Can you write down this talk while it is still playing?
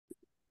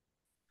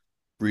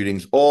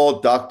Greetings all.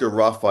 Dr.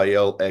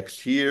 Raphael X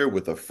here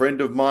with a friend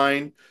of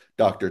mine,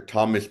 Dr.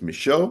 Thomas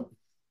Michaud,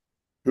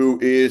 who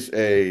is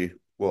a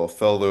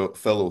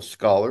fellow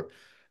scholar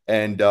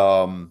and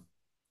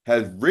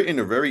has written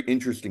a very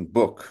interesting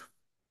book,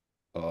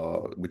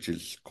 which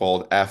is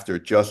called After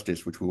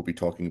Justice, which we'll be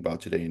talking about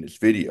today in this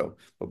video.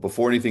 But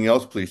before anything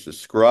else, please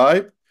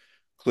subscribe,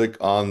 click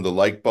on the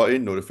like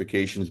button,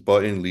 notifications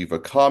button, leave a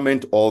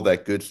comment, all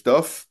that good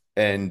stuff.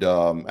 And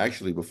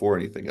actually, before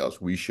anything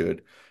else, we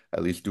should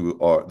at least do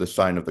the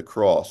sign of the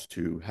cross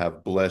to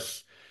have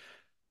bless.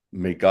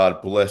 May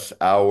God bless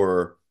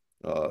our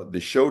the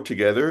show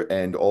together,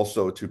 and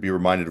also to be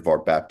reminded of our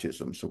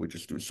baptism. So we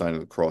just do a sign of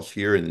the cross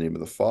here in the name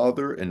of the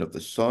Father and of the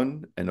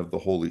Son and of the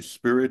Holy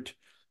Spirit.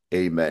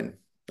 Amen.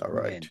 All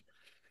right. Amen.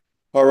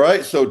 All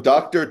right, so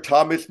Dr.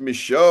 Thomas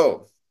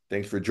Michaud,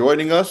 thanks for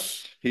joining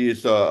us. He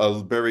is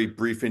a very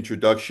brief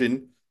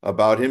introduction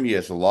about him. He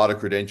has a lot of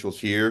credentials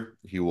here.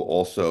 He will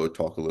also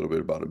talk a little bit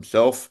about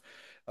himself.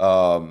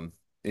 Um,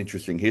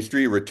 Interesting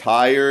history.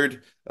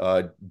 Retired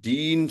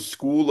Dean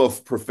School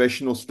of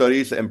Professional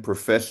Studies and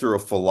Professor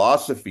of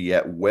Philosophy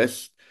at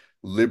West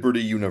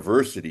Liberty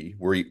University,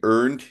 where he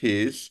earned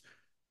his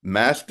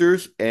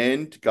master's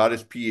and got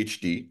his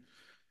PhD.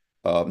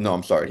 No,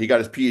 I'm sorry. He got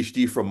his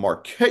PhD from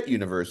Marquette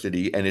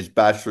University and his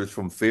bachelor's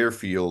from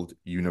Fairfield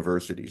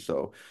University.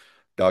 So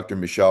Dr.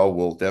 Michaud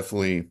will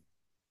definitely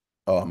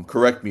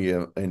correct me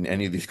in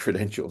any of these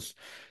credentials.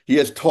 He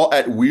has taught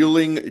at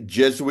Wheeling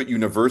Jesuit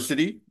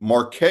University,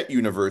 Marquette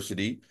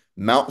University,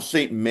 Mount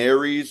St.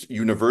 Mary's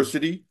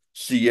University,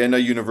 Siena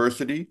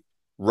University,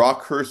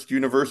 Rockhurst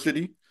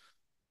University,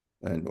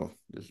 and well,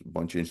 there's a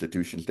bunch of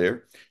institutions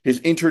there. His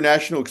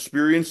international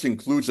experience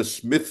includes a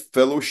Smith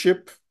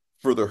Fellowship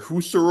for the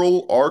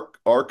Husserl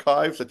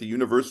Archives at the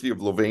University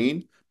of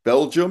Louvain,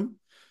 Belgium,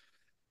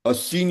 a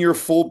senior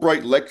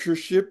Fulbright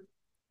lectureship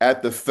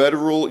at the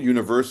Federal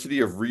University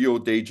of Rio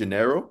de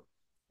Janeiro,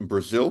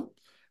 Brazil,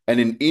 and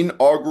an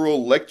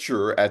inaugural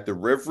lecture at the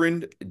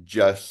Reverend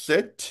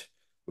Jacet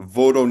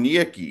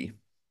Wodoniecki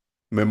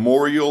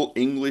Memorial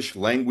English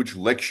Language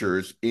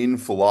Lectures in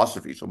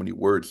Philosophy. So many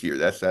words here.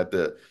 That's at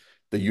the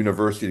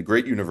university, the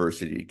great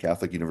university,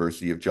 Catholic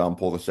University of John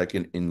Paul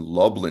II in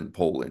Lublin,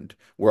 Poland,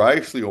 where I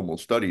actually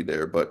almost studied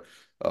there, but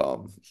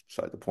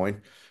beside the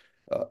point.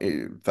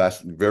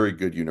 Very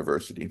good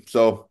university.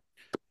 So,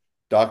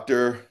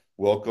 Doctor,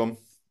 welcome.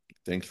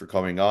 Thanks for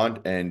coming on.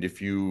 And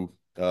if you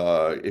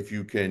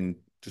can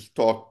just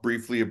talk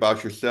briefly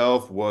about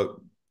yourself, what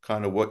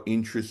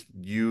interests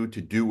you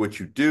to do what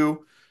you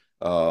do,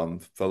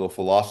 fellow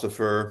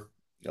philosopher,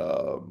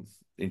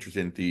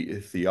 interested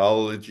in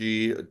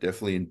theology,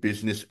 definitely in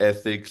business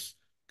ethics,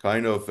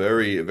 kind of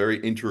very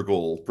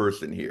integral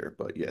person here.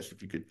 But yes,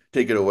 if you could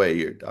take it away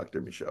here, Dr.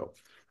 Michaud.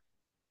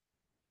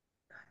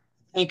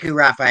 Thank you,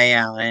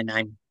 Raphael, and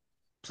I'm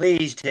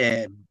pleased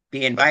to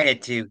be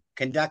invited to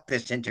conduct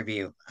this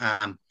interview.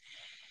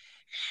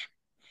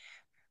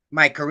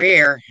 My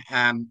career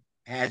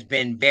has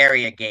been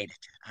variegated.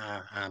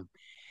 Uh, um,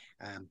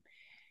 um,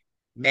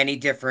 Many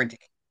different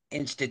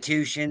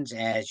institutions,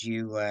 as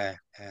you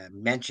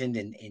mentioned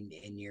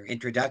in your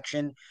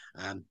introduction.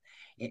 Um,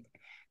 it,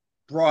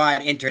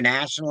 Broad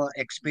international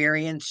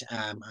experience.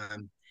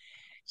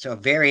 So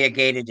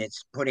variegated,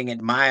 it's putting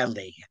it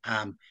mildly.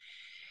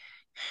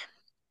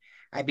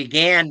 I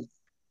began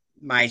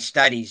my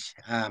studies,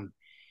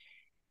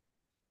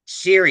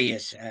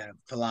 serious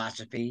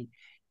philosophy,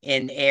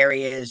 in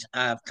areas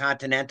of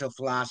continental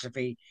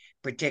philosophy,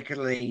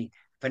 particularly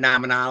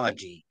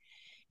phenomenology.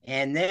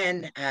 And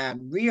then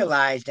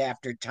realized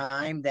after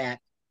time that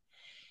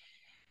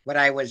what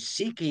I was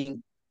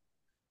seeking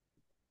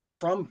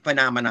from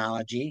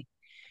phenomenology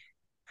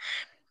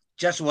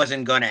just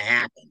wasn't going to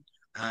happen.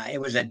 It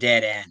was a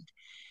dead end.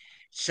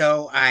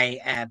 So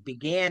I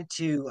began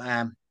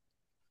to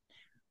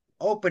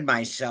open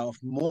myself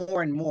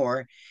more and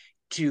more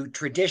to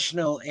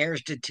traditional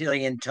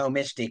Aristotelian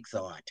Thomistic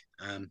thought.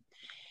 Uh,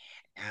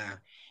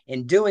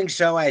 in doing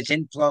so, I was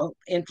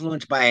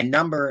influenced by a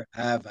number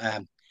of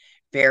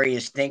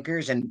various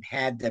thinkers and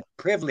had the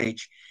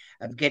privilege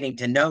of getting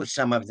to know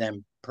some of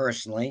them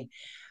personally.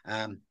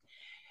 Um,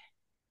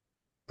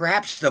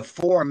 Perhaps the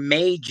four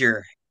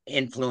major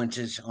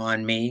influences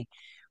on me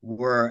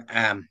were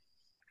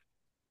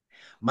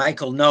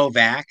Michael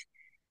Novak,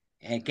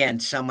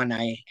 again, someone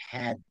I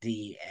had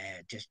the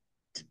just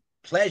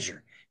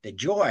pleasure, the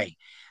joy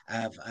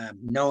of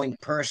knowing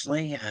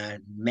personally,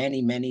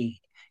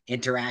 many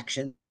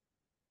interactions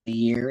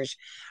years.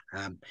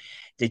 Um,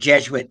 the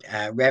Jesuit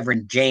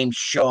Reverend James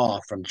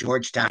Shaw from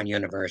Georgetown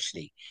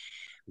University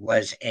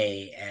was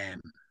he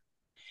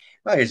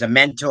was a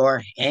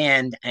mentor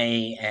and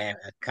a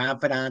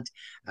confidant,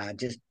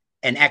 just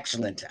an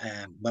excellent,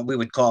 what we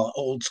would call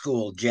old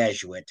school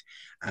Jesuit.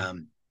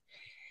 Um,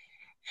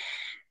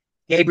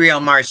 Gabriel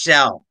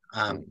Marcel.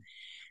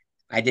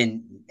 I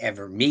didn't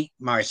ever meet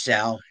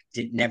Marcel,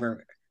 did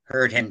never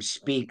heard him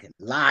speak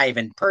live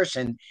in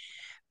person,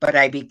 but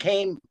I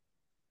became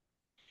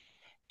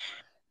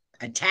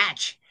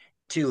attached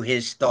to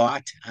his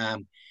thought. Uh,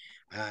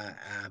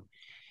 uh,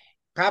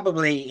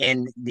 probably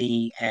in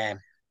the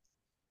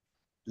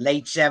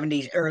late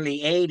 70s,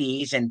 early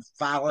 80s, and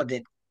followed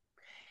it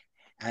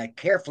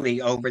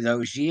carefully over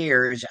those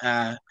years.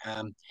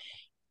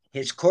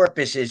 His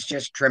corpus is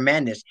just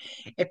tremendous.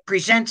 It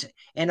presents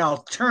an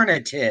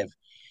alternative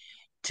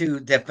to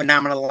the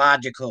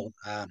phenomenological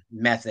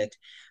method.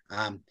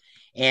 Um,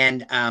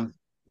 and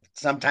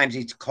sometimes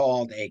he's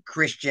called a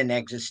Christian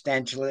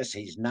existentialist.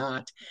 He's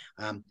not.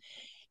 Um,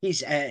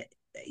 he's a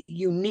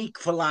unique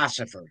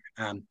philosopher.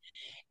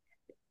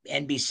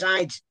 And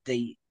besides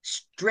the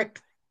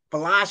strict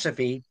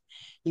philosophy,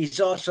 he's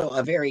also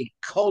a very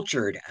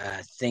cultured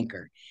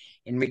thinker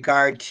in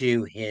regard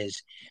to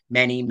his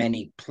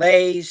many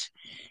plays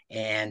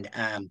and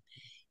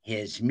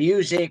his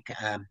music.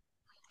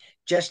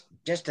 Just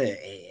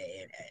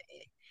a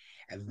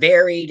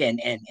varied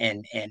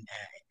and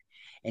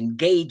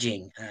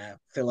engaging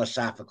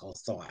philosophical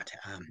thought.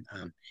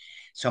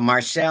 So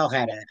Marcel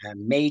had a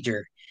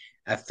major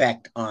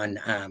effect on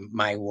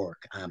my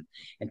work.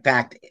 In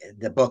fact,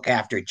 the book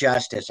After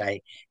Justice,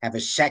 I have a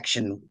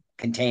section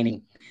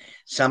containing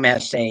some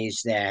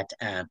essays that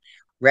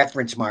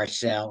reference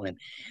Marcel and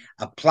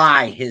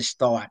apply his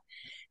thought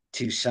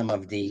to some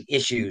of the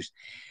issues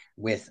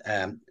with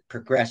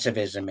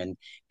progressivism and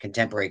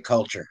contemporary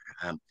culture.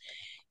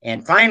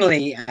 And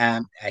finally,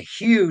 a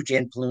huge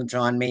influence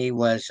on me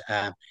was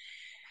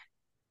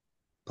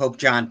Pope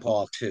John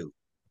Paul II.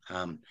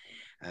 Um,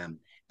 um,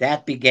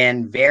 that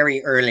began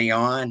very early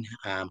on,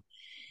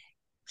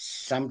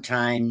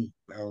 sometime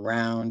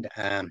around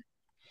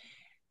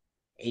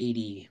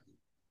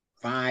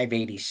 85,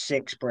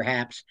 86,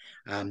 perhaps.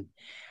 Um,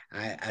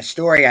 a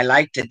story I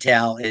like to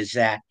tell is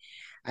that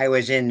I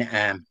was in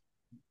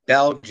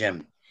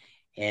Belgium,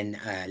 in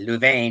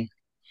Louvain,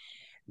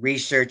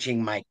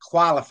 researching my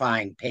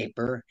qualifying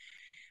paper.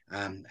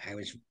 I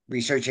was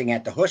researching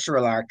at the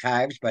Husserl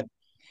archives, but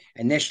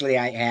initially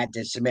I had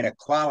to submit a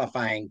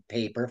qualifying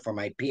paper for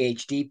my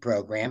PhD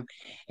program,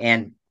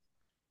 and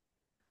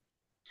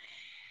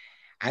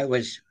I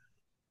was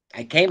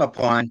I came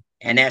upon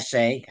an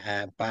essay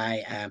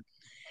by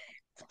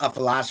a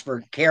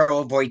philosopher,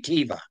 Karol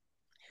Wojtyła,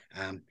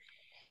 um,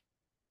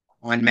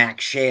 on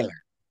Max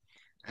Scheler.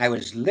 I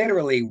was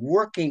literally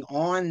working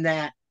on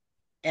that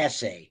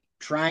essay,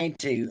 trying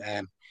to,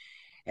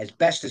 as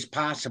best as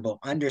possible,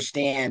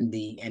 understand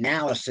the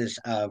analysis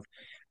of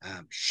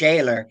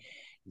Scheler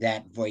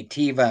that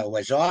Wojtyła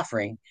was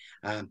offering.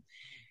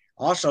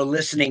 Also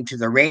listening to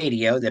the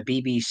radio, the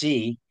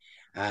BBC,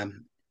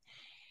 um,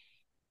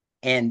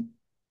 and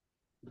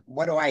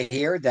what do I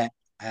hear? That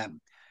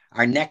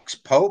our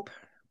next pope,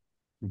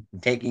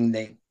 taking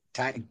the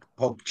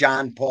Pope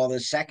John Paul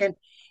II,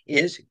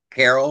 is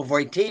Karol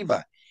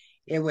Wojtyła.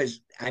 It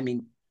was, I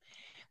mean,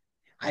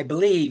 I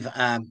believe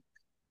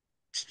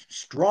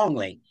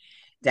strongly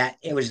that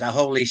it was the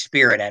Holy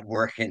Spirit at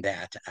work in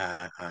that.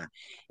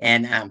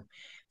 And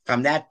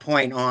from that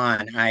point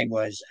on, I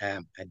was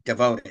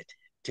devoted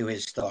to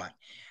his thought,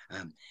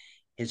 um,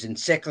 his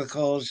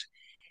encyclicals,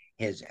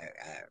 his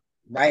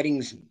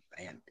writings,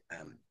 and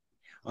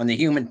on the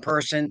human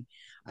person.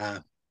 Uh,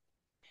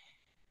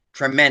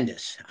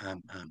 Tremendous.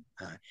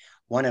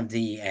 One of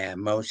the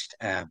most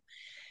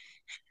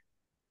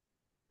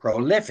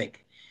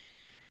prolific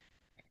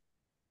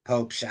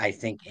popes, I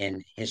think,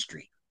 in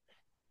history.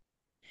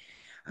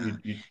 You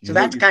So know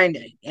that's you kind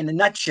of in a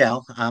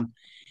nutshell.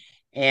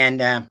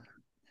 And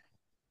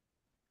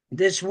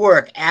this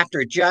work,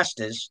 After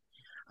Justice,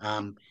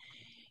 um,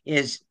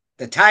 is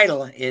the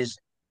title is,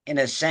 in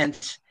a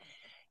sense,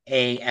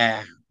 a,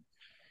 a,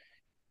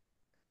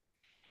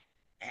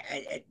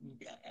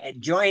 a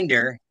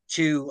joinder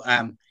to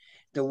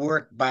the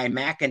work by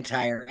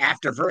McIntyre,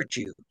 After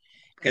Virtue,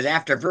 because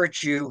after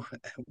virtue,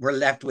 we're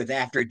left with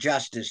after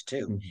justice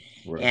too.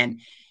 right.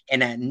 And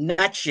in a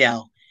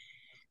nutshell,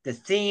 the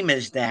theme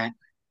is that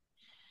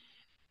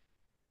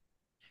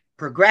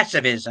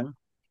progressivism,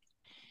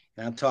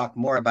 and I'll talk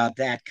more about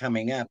that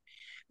coming up,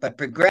 but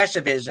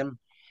progressivism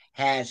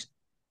has,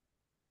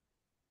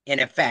 in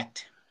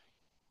effect,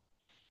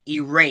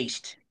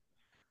 erased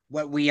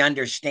what we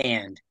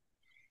understand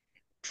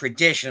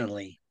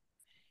traditionally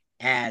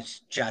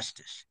as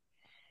justice.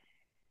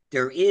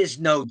 There is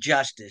no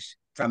justice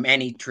from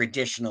any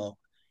traditional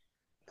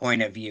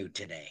point of view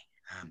today.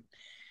 Um,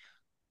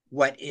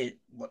 what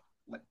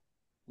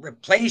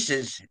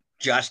replaces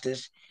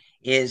justice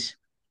is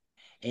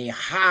a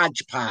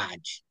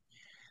hodgepodge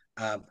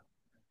of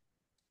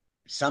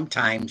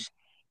sometimes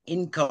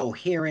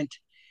incoherent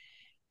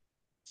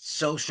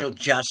social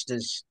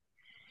justice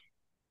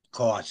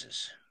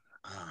causes.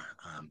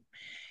 Uh, um,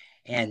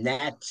 and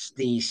that's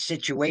the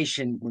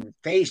situation we're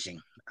facing.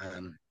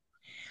 Um,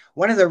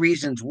 One of the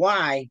reasons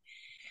why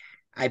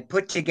I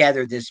put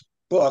together this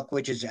book,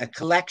 which is a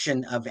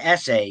collection of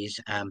essays,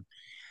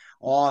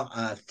 all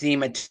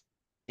thematized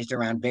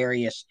around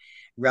various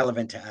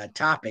relevant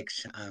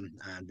topics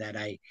that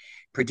I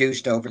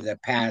produced over the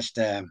past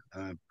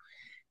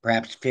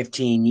perhaps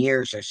 15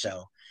 years or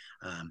so.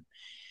 Um,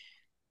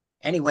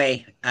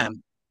 anyway,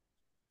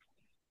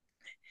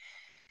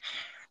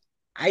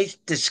 I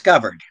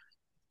discovered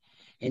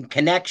in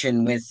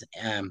connection with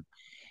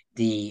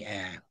the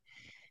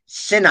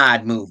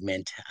Synod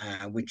movement,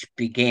 which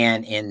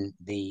began in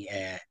the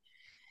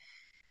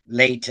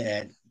late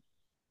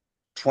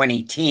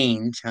 20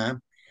 teens,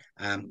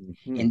 Mhm.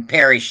 in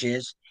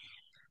parishes,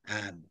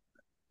 uh,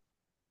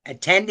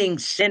 attending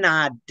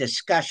Synod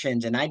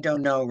discussions. And I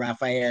don't know,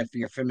 Raphael, if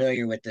you're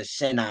familiar with the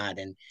Synod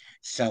and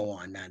so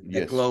on, the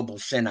Yes. Global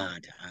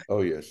Synod.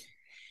 Oh, yes.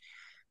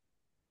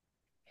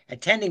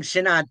 Attending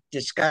Synod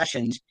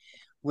discussions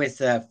with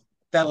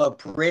fellow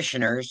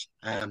parishioners,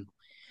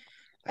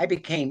 I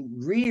became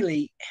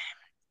really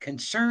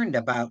concerned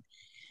about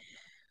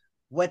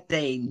what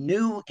they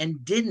knew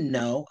and didn't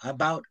know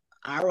about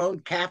our own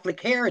Catholic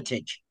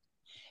heritage.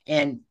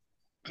 And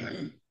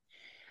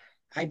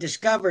I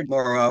discovered,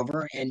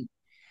 moreover, and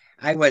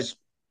I was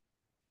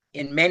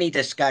in many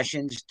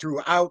discussions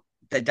throughout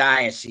the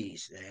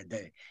diocese,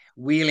 the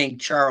Wheeling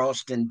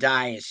Charleston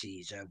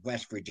Diocese of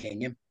West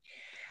Virginia.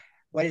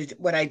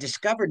 What I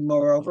discovered,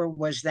 moreover,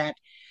 was that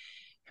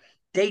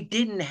they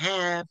didn't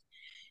have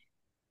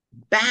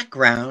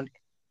background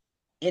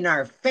in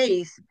our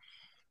faith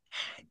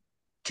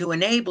to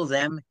enable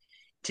them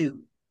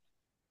to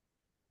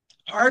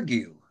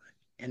argue,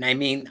 and I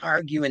mean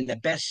argue in the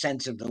best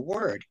sense of the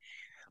word,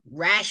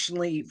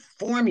 rationally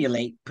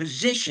formulate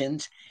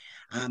positions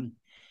um,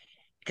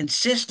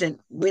 consistent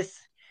with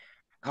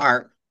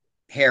our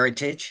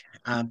heritage,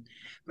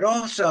 but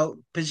also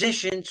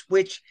positions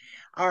which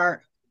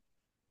are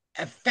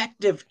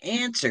effective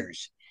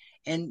answers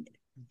and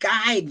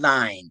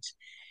guidelines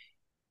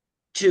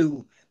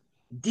to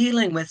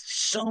dealing with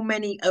so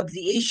many of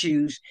the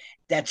issues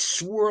that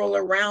swirl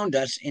around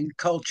us in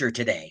culture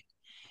today.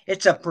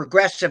 It's a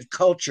progressive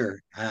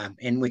culture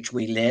in which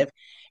we live,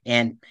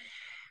 and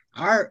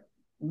our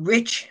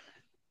rich,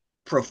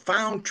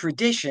 profound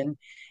tradition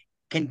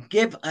can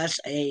give us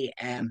a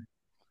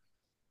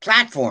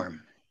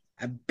platform,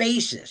 a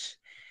basis,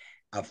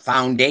 a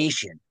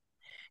foundation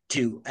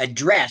to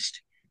address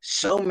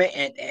so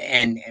many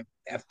and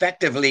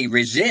effectively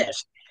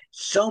resist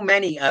so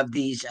many of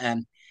these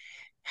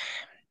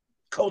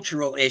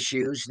cultural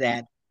issues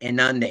that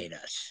inundate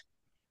us.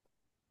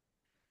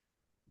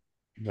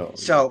 No, yeah.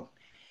 So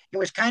it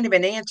was kind of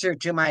an answer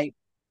to my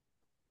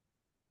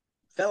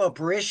fellow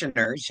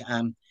parishioners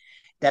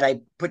that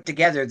I put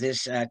together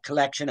this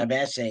collection of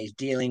essays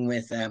dealing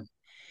with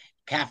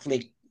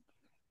Catholic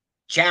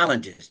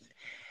challenges,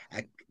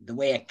 uh, the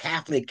way a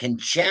Catholic can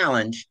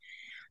challenge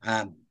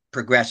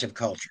progressive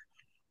culture.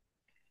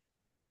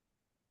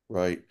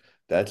 Right.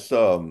 That's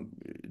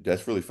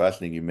really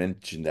fascinating you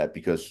mentioned that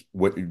because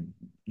what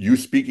you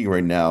speaking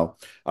right now,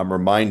 I'm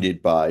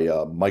reminded by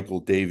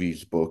Michael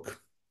Davies'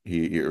 book,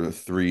 a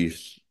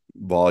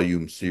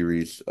three-volume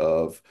series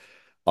of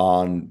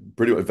on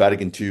pretty much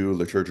Vatican II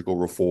liturgical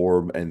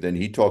reform, and then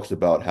he talks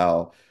about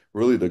how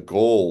really the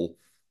goal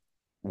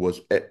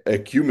was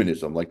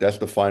ecumenism, like that's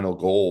the final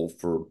goal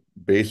for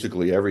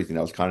basically everything.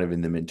 That was kind of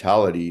in the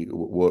mentality,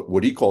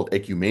 what he called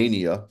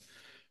ecumenia,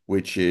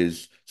 which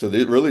is so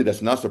that really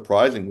that's not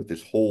surprising with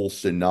this whole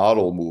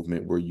synodal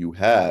movement where you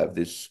have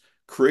this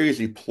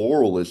crazy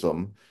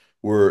pluralism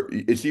where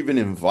it's even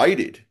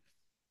invited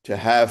to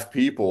have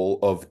people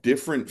of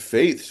different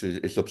faiths.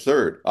 It's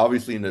absurd.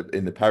 Obviously,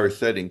 in the parish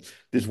setting,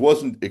 this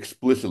wasn't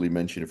explicitly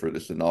mentioned for the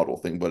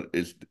synodal thing, but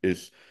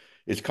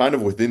it's kind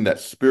of within that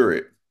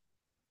spirit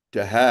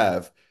to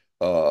have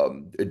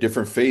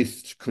different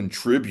faiths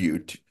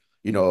contribute,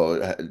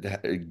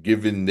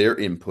 given their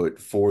input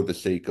for the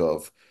sake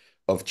of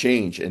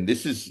change. And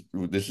this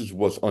is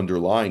what's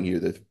underlying here,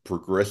 the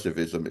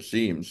progressivism, it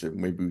seems, and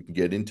maybe we can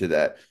get into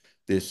that.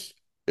 This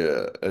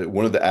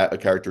one of the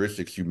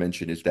characteristics you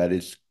mentioned is that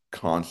it's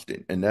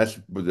constant, and that's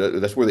where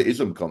the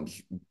ism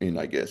comes in,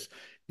 I guess.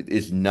 It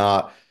is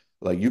not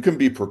like you can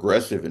be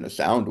progressive in a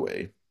sound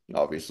way.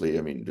 Obviously,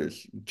 I mean,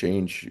 there's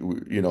change,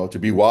 to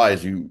be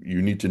wise, you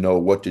need to know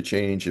what to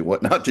change and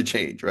what not to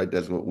change, right?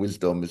 That's what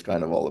wisdom is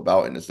kind of all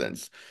about in a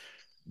sense.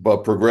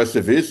 But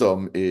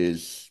progressivism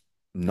is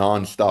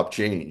nonstop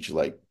change.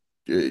 Like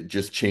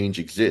just change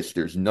exists.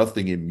 There's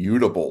nothing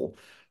immutable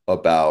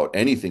about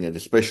anything, and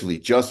especially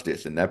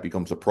justice. And that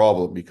becomes a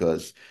problem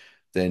because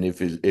then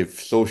if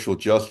social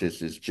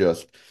justice is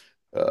just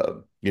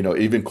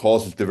even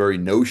causes the very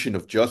notion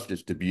of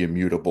justice to be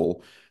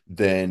immutable,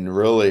 then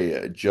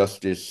really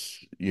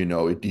justice,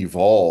 it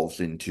devolves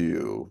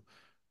into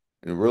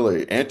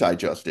really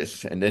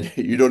anti-justice, and then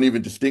you don't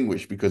even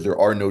distinguish because there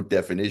are no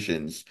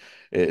definitions.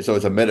 So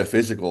it's a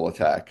metaphysical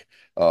attack.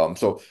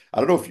 So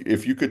I don't know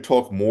if you could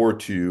talk more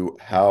to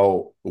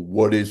how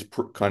what is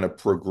kind of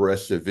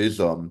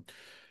progressivism,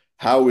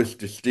 how it's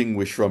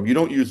distinguished from. You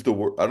don't use the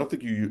word. I don't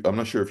think I'm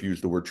not sure if you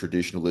use the word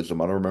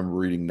traditionalism. I don't remember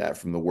reading that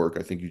from the work.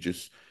 I think you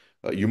just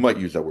you might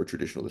use that word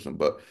traditionalism,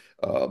 but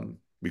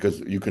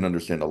because you can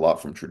understand a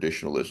lot from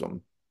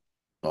traditionalism.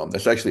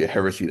 That's actually a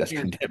heresy that's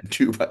Yeah. condemned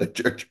too by the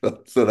church.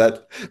 But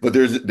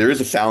there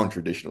is a sound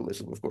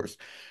traditionalism, of course.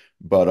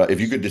 But if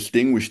you could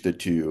distinguish the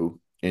two,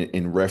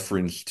 in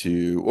reference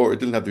to, or it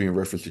doesn't have to be in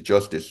reference to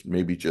justice,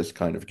 maybe just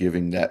kind of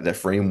giving that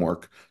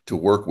framework to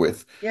work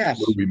with. What do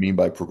Yes, we mean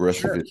by sure.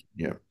 progressivism?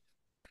 Yeah.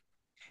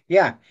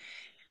 Yeah.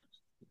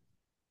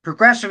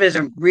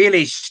 Progressivism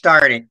really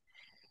started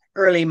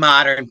early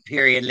modern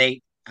period,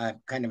 late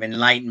kind of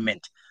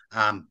Enlightenment,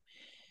 um,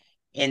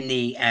 in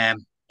the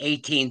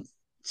 18th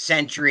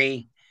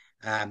century,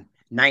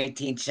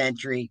 19th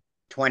century,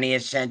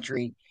 20th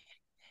century,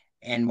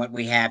 and what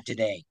we have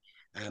today.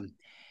 Um,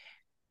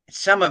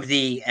 some of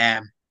the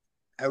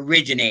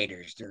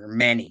originators, there are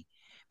many,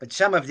 but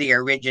some of the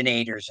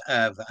originators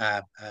of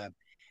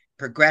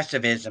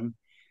progressivism,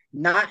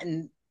 not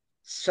in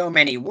so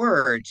many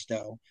words,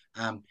 though.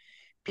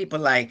 People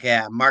like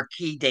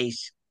Marquis de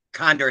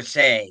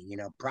Condorcet,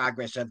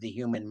 Progress of the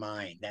Human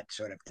Mind, that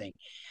sort of thing.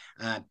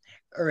 Uh,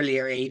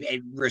 Earlier,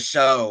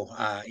 Rousseau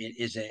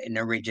is an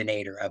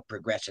originator of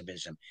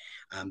progressivism.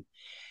 Um,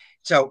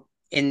 so,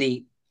 in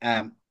the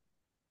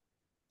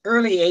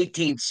early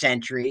 18th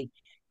century,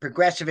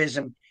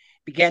 progressivism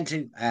began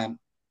to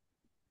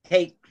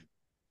take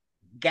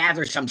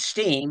gather some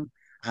steam,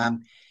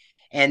 um,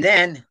 and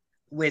then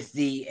with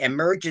the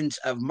emergence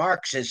of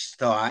Marxist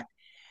thought,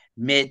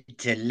 mid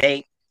to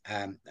late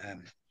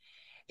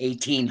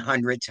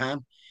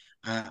 1800s,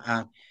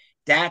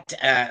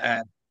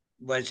 that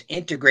was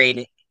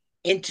integrated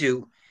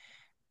into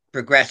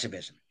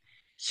progressivism.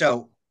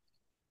 So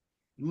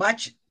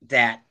much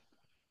that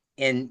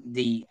in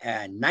the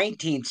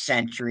 19th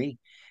century,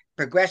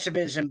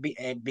 progressivism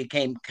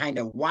became kind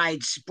of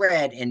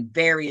widespread in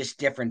various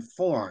different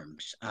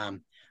forms.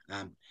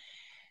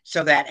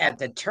 So that at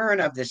the turn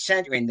of the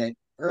century, in the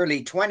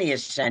early 20th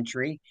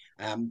century,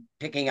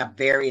 picking up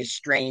various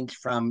strains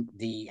from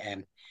the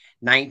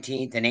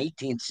 19th and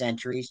 18th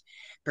centuries,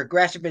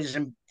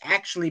 progressivism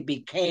actually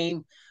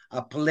became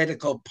a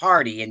political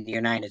party in the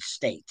United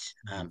States,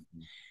 Mhm.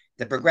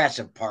 the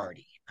Progressive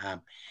Party.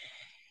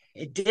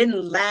 It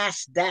didn't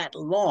last that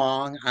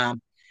long,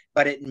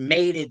 but it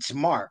made its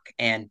mark.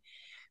 And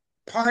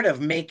part of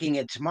making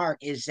its mark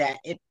is that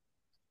it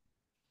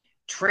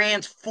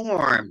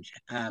transformed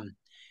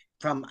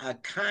from a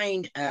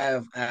kind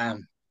of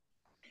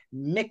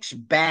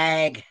mixed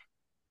bag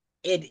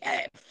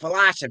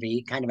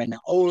philosophy, kind of an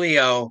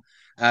oleo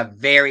of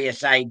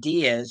various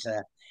ideas,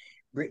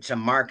 some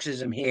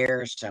Marxism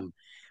here, some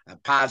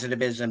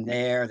positivism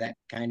there, that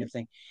kind of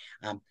thing,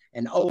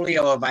 an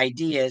oleo of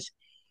ideas.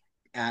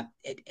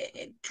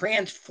 It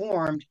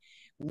transformed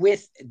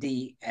with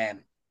the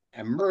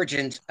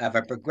emergence of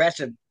a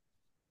progressive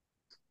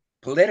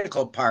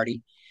political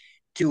party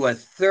to a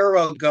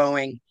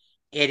thoroughgoing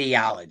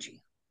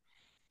ideology.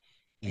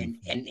 Mhm.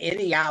 And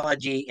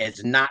ideology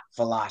is not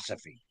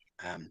philosophy.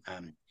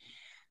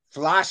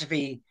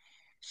 Philosophy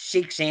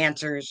seeks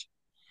answers.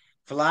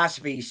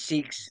 Philosophy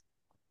seeks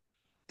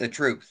the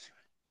truth,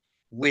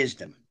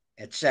 wisdom,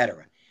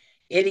 etc.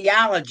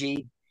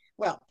 Ideology,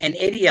 well, an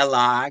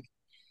ideologue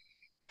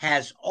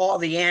has all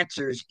the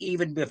answers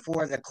even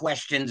before the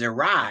questions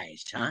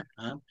arise.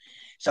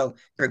 So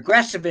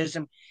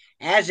progressivism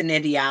as an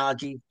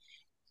ideology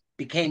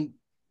became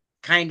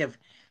kind of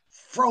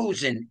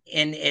frozen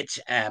in its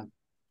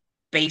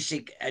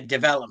basic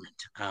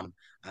development.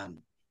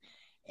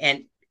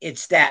 And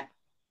it's that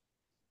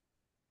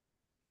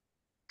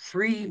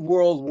pre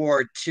World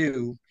War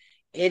II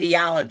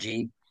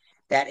ideology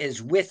that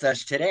is with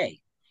us today.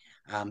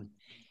 Um,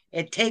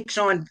 it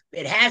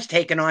has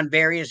taken on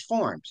various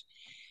forms.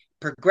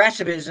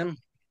 Progressivism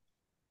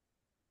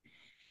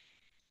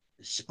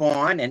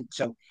spawn, and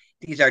so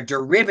these are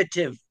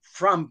derivative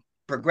from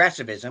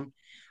progressivism.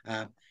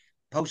 Uh,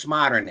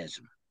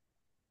 Postmodernism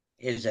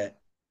is a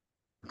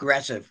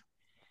progressive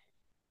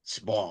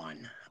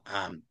spawn.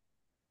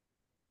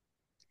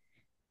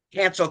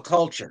 Cancel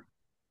culture,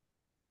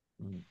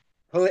 Mhm.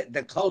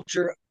 the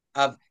culture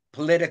of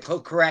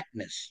political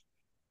correctness,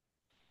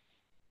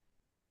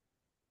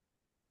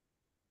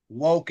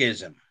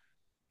 wokeism.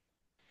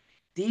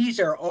 These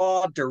are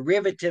all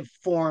derivative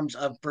forms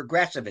of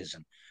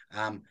progressivism.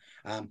 Um,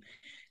 um,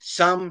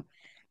 some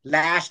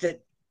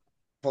lasted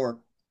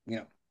for you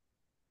know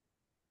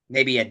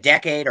maybe a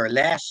decade or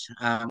less,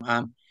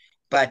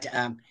 but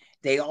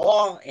they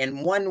all,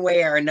 in one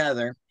way or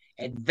another,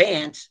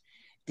 advance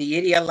the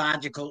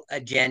ideological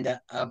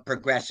agenda of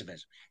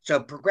progressivism. So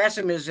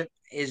progressivism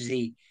is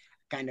the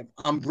kind of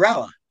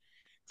umbrella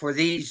for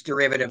these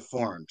derivative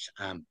forms.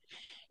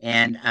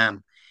 And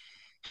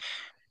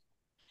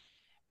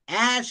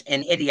as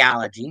an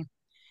ideology,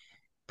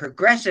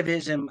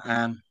 progressivism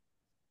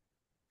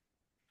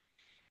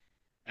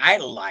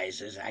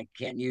idolizes, I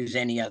can't use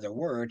any other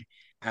word,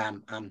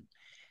 um, um,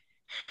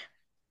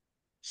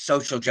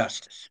 social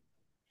justice.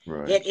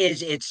 Right. It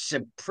is its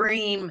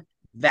supreme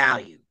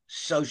value,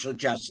 social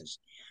justice.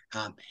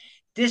 Um,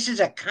 this is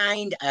a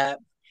kind of,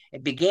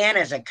 it began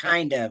as a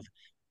kind of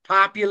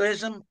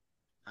populism,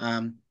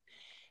 um,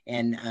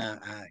 and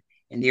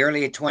in the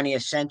early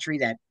 20th century,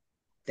 that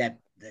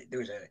there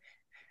was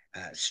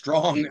a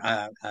strong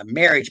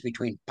marriage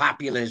between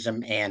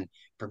populism and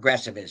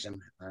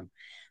progressivism. Um,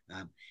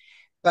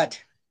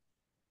 but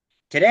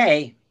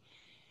Today,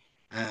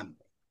 um,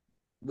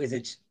 with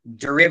its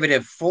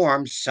derivative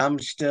forms, some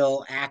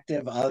still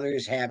active,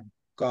 others have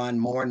gone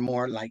more and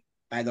more like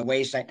by the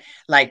wayside.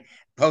 Like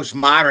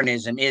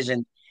postmodernism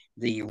isn't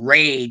the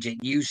rage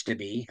it used to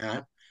be,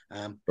 huh?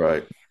 Um,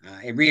 Right.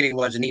 it really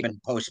wasn't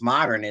even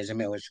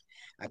postmodernism. It was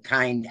a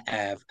kind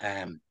of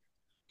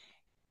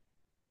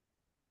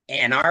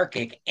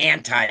anarchic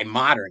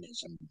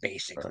anti-modernism, Right.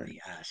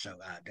 basically.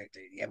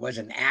 It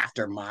wasn't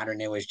after modern.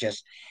 It was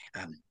just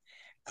um,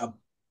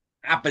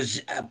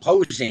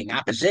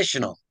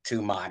 oppositional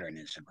to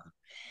modernism.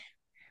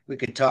 We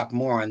could talk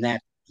more on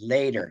that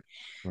later.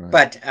 Right.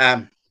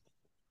 But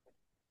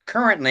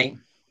currently,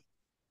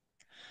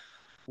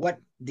 what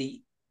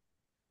the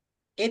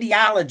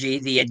ideology,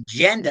 the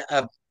agenda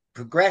of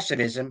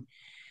progressivism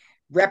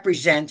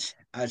represents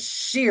a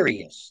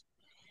serious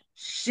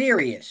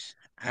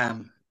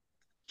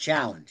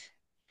challenge,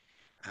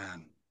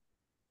 um,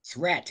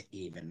 threat,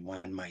 even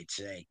one might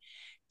say,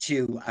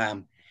 to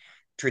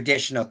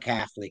traditional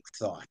Catholic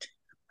thought.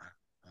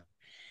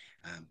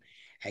 Um,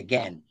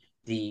 Again,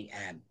 the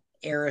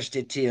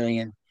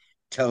Aristotelian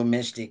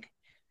Thomistic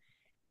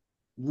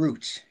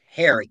roots,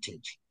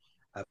 heritage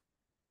of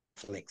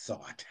Catholic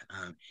thought.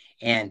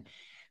 And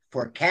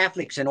for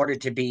Catholics, in order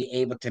to be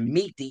able to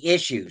meet the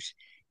issues,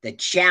 the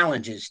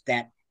challenges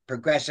that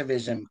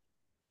progressivism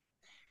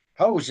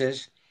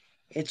poses,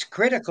 it's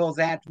critical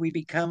that we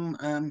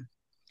become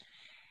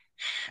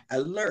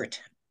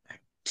alert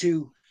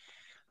to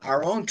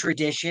our own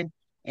tradition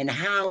and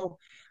how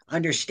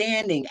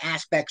understanding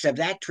aspects of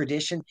that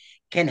tradition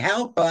can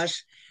help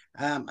us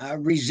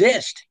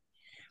resist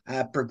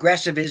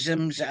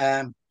progressivism's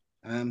um,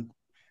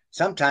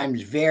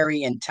 sometimes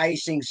very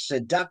enticing,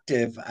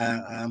 seductive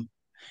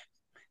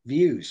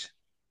views.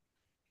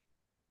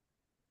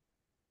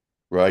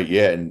 Right.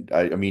 Yeah. And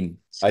I mean,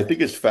 I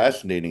think it's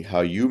fascinating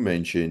how you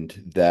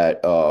mentioned that,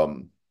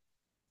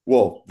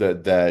 well,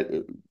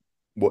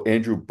 well,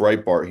 Andrew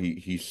Breitbart,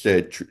 he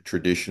said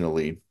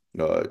traditionally,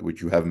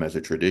 which you have him as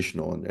a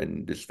traditional,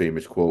 and this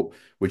famous quote,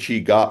 which he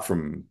got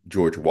from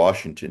George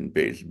Washington,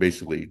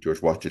 basically,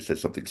 George Washington said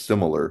something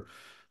similar,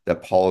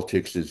 that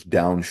politics is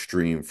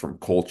downstream from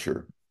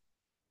culture,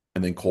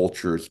 and then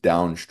culture is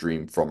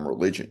downstream from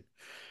religion.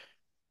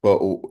 But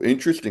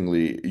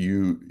interestingly,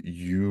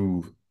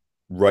 you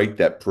write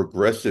that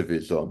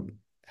progressivism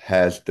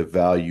has the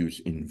values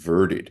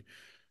inverted,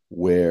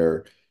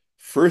 where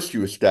first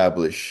you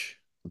establish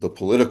the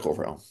political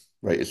realm,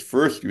 right? It's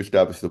first you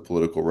establish the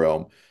political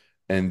realm,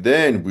 and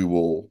then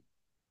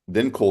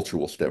culture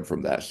will stem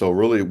from that. So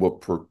really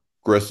what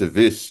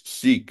progressivists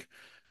seek,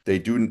 they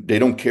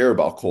don't care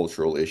about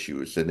cultural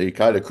issues, and they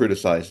kind of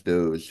criticize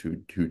those who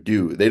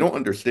do. They don't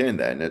understand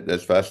that, and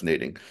that's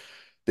fascinating.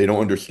 They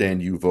don't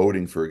understand you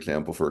voting, for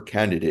example, for a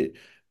candidate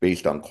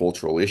based on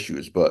cultural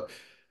issues, but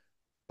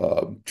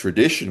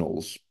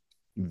traditionals,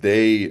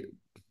 they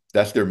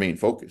that's their main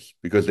focus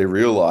because they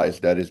realize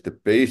that is the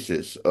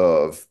basis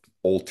of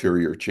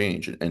ulterior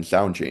change and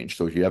sound change.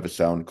 So if you have a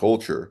sound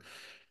culture,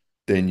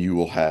 then you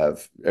will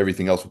have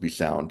everything else will be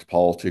sound,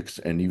 politics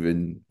and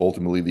even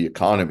ultimately the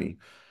economy.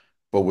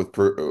 But with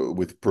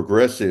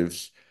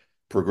progressivists,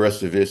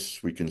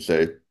 we can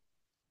say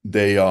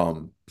they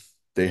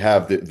they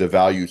have the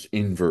values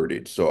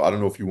inverted. So I don't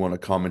know if you want to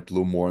comment a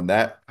little more on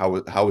that.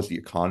 How has the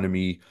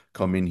economy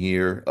come in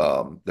here?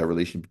 That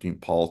relation between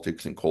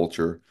politics and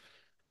culture,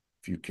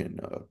 if you can.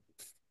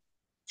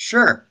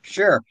 Sure,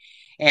 sure.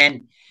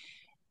 And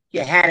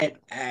you had it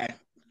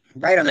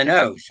right on the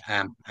nose.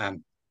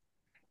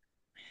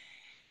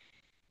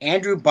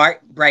 Andrew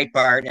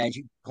Breitbart, as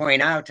you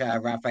point out,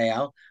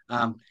 Raphael,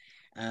 um,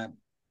 uh,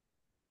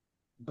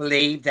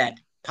 believed that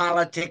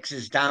politics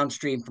is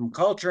downstream from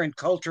culture and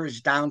culture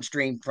is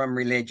downstream from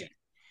religion.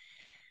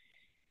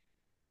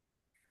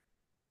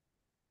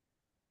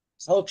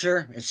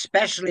 Culture,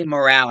 especially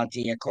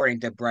morality, according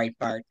to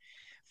Breitbart,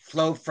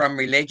 flow from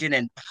religion,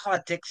 and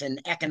politics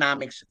and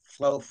economics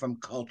flow from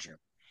culture.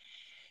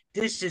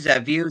 This is a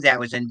view that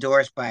was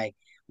endorsed by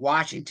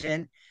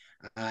Washington.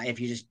 If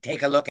you just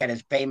take a look at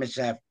his famous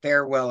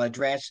farewell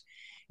address,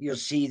 you'll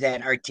see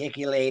that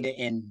articulated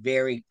in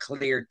very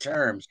clear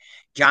terms.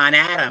 John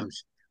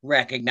Adams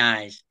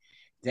recognized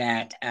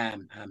that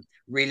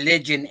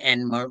religion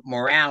and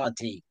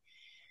morality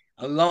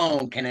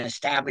alone can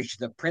establish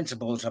the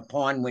principles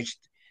upon which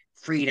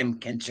freedom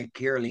can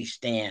securely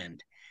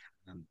stand.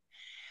 Um,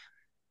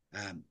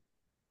 um,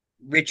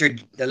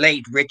 the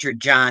late Richard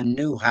John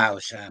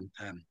Newhouse,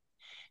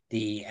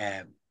 the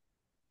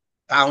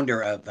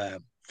founder of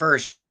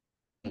First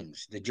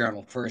Things, the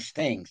journal First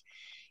Things,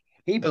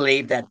 he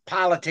believed that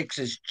politics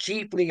is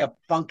chiefly a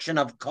function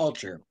of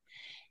culture.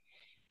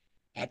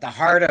 At the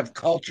heart of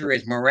culture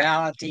is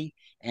morality,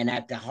 and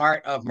at the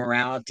heart of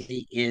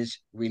morality is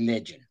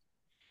religion.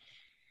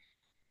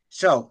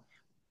 So,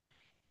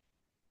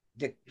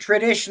 the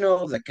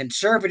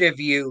conservative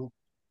view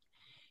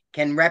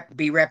can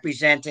be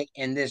represented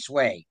in this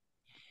way: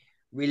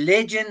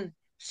 religion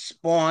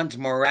spawns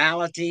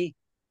morality,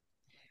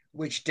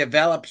 which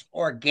develops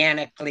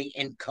organically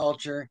in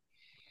culture.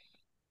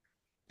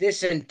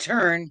 This in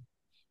turn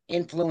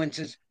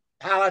influences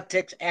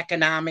politics,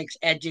 economics,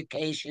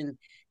 education,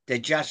 the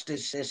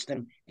justice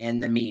system,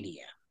 and the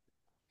media.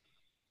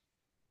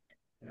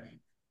 Right,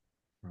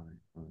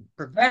 right,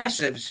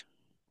 Progressives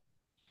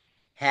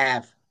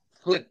have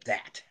flipped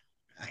that.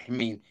 I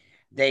mean,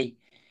 they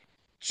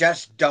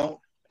just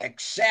don't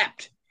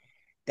accept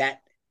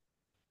that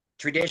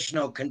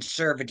traditional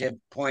conservative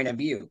point of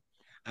view.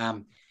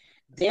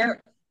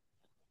 Their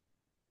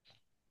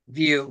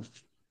view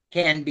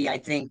can be, I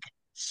think,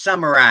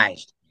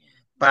 summarized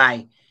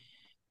by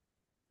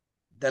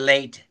the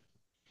late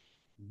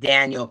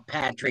Daniel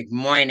Patrick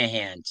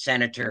Moynihan,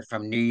 senator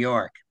from New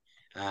York.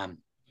 Um,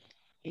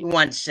 he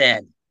once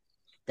said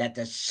that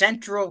the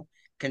central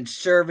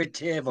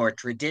conservative or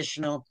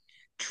traditional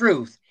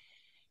truth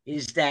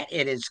is that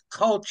it is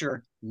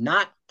culture,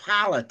 not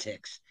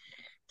politics,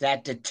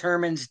 that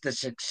determines the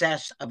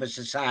success of a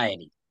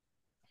society.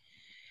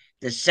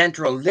 The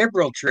central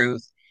liberal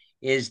truth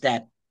is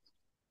that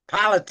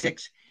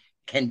politics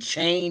can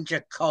change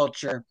a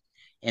culture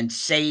and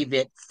save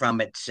it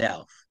from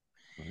itself.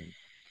 right.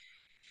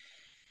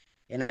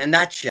 In a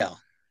nutshell,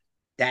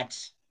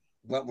 that's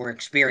what we're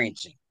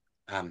experiencing.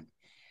 Um,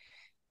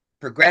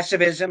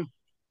 Progressivism,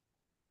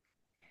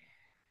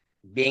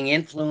 being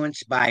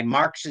influenced by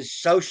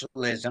Marxist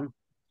socialism,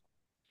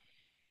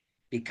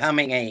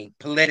 becoming a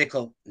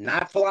political,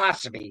 not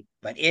philosophy,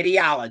 but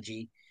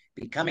ideology,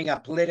 becoming a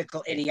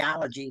political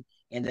ideology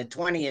in the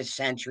 20th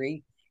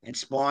century and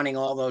spawning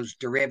all those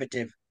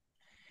derivative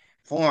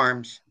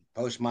forms,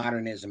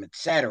 postmodernism,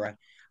 etc.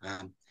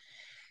 Um,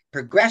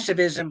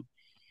 Progressivism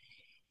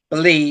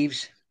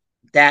believes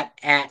that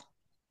at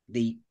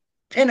the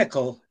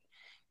pinnacle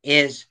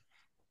is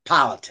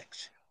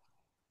politics.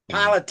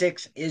 Right.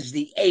 Politics is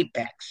the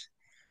apex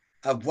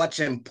of what's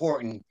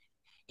important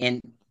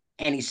in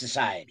any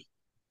society.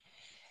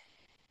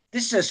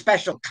 This is a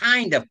special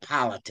kind of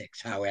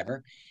politics,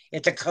 however.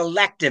 It's a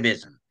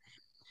collectivism.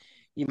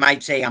 You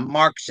might say a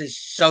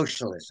Marxist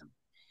socialism.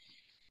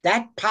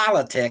 That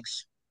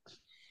politics,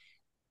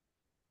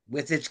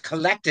 with its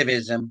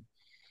collectivism,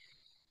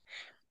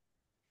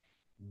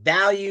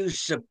 values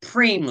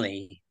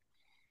supremely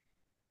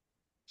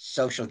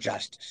social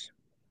justice.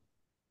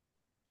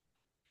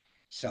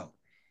 So,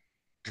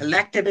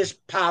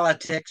 collectivist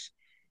politics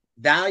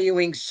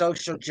valuing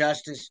social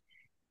justice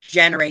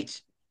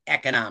generates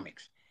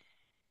economics.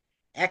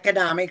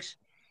 Economics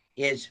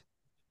is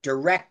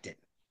directed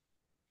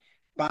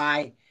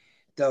by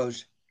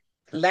those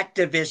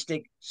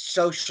collectivistic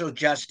social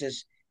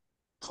justice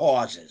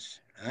causes.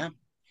 Right.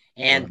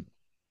 And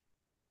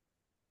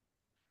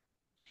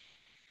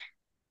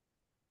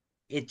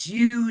it's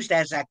used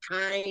as a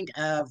kind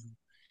of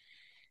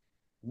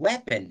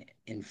weapon,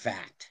 in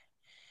fact,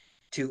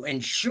 to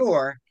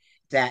ensure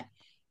that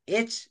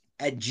its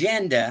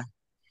agenda,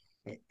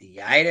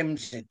 the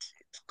items, its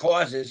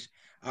causes,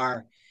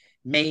 are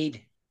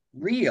made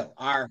real,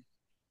 are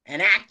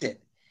enacted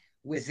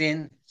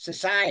within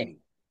society.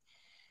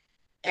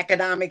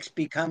 Economics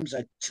becomes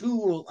a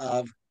tool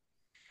of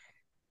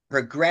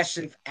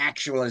progressive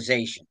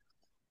actualization.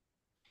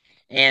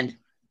 And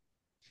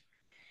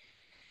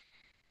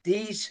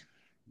these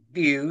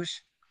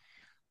views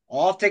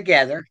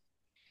altogether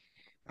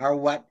are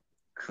what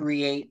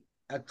create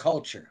a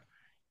culture.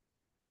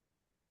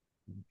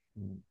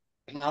 Mm,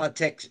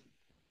 Politics,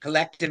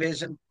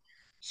 collectivism,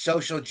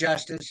 social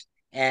justice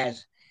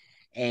as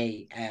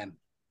a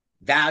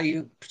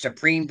value,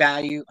 supreme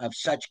value of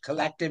such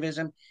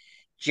collectivism,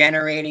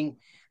 generating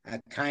a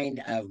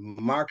kind of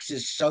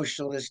Marxist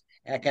socialist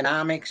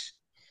economics,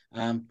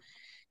 um,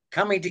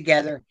 coming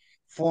together,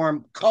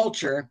 form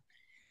culture,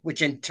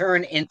 which in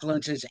turn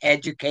influences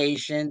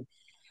education,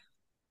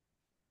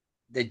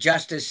 the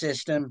justice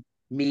system,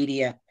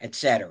 media,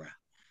 etc.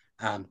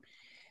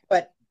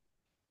 But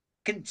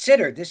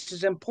consider this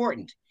is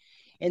important.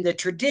 In the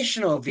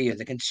traditional view,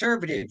 the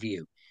conservative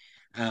view,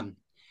 um,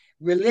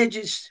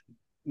 religious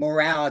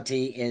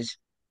morality is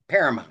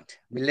paramount.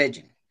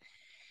 Religion,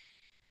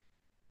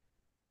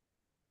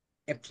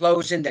 it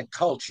flows into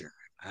culture,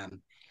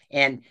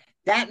 and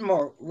that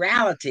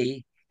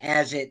morality,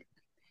 as it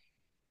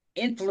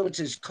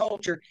influences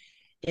culture,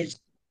 is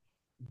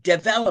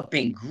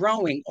developing,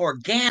 growing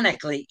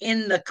organically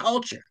in the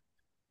culture.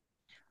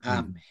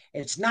 Um, mm,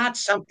 it's not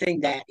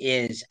something that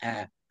is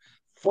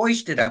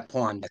foisted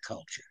upon the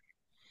culture.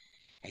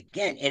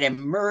 Again, it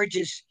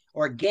emerges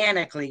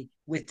organically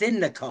within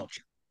the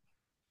culture.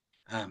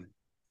 Um,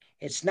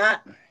 it's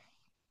not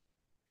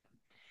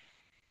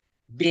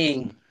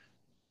being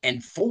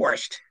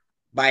enforced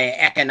by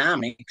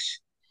economics,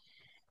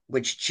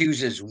 which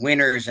chooses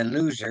winners and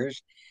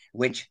losers,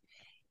 which,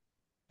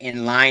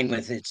 in line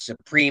with its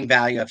supreme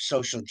value of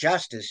social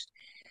justice,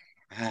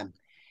 um,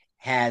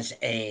 has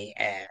a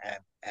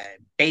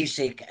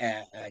basic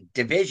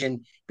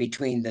division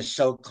between the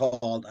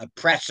so-called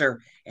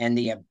oppressor and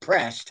the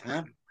oppressed.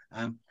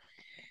 Um,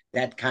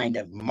 that kind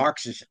of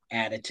Marxist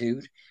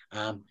attitude.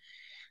 Um,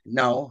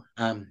 no,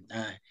 uh,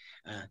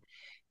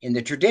 in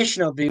the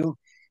traditional view,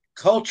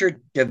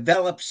 culture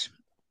develops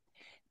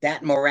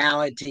that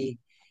morality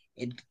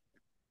it,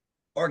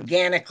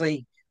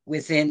 organically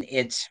within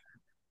its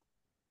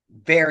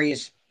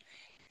various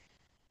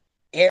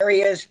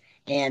areas,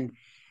 and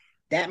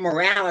that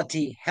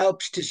morality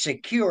helps to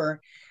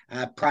secure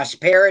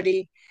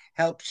prosperity,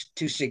 helps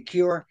to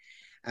secure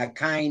a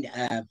kind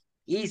of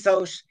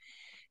ethos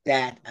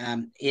that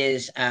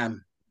is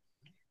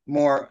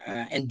more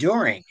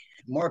enduring,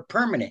 more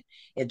permanent.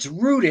 It's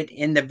rooted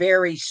in the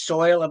very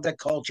soil of the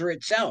culture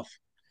itself.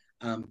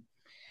 Um,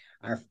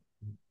 our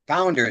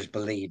founders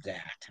believed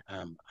that.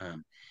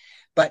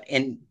 But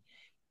in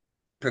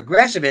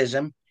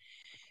progressivism,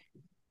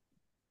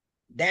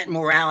 that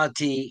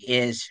morality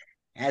is,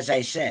 as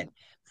I said,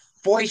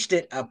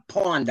 foisted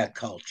upon the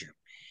culture.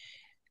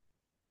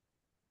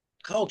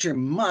 Culture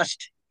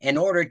must, in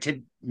order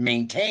to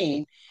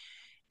maintain,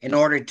 in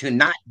order to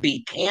not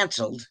be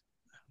canceled,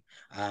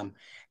 um,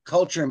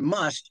 culture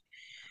must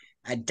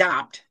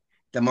adopt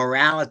the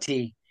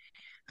morality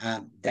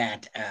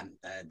that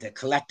the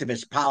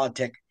collectivist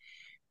politic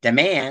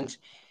demands,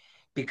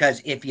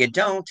 because if you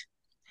don't,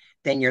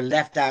 then you're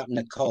left out in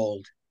the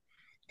cold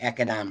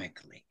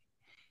economically.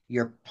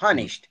 You're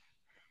punished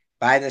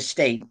by the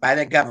state, by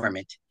the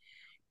government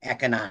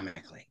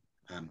economically.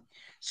 Um,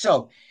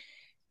 so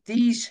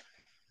these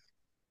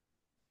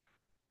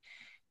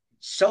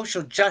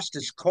social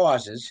justice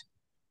causes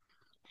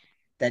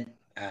that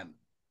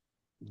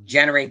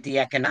generate the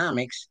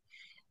economics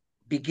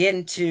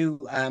begin to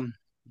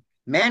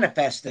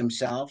manifest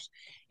themselves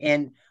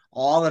in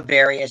all the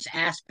various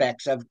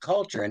aspects of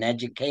culture and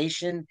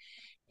education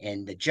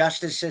and the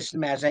justice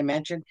system, as I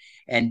mentioned,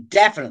 and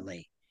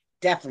definitely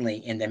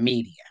in the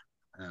media.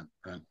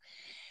 Mhm.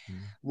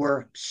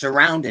 We're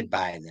surrounded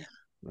by them,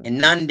 Right.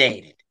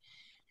 inundated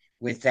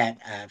with that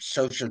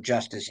social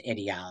justice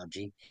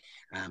ideology.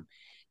 Um,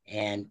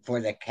 and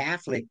for the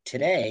Catholic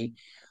today,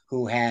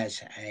 who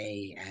has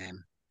a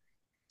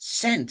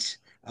sense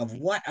of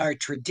what our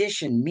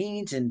tradition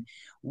means and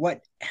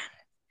what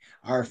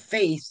our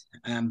faith,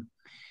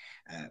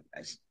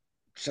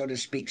 so to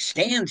speak,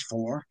 stands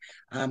for,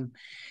 um,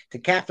 the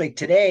Catholic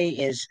today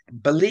is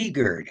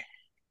beleaguered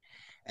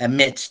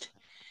amidst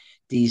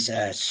these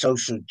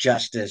social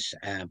justice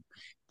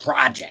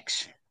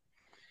projects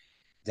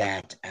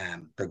that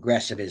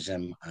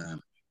progressivism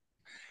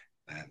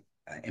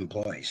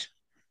employs.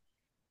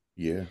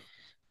 Yeah.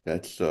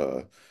 That's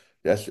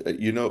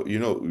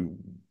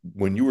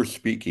when you were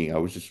speaking, I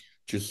was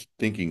just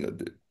thinking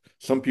of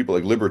some people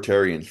like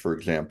libertarians, for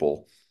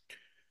example,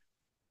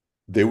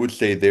 they would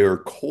say they're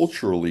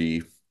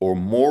culturally or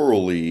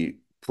morally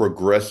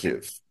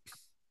progressive,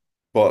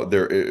 but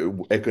they're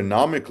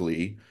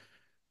economically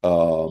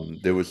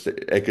they would say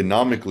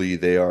economically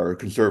they are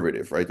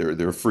conservative, right?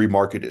 They're free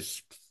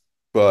marketists.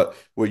 But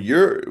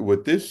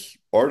what this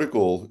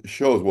article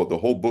shows, what the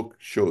whole book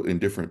shows in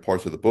different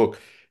parts of the book,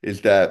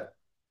 is that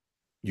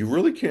you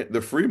really can't,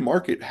 the free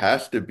market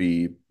has to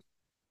be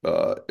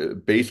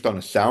based on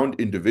a sound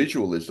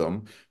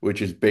individualism,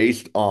 which is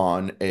based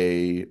on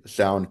a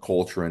sound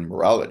culture and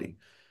morality.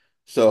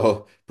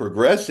 So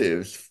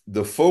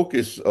the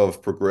focus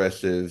of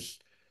progressives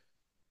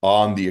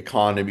on the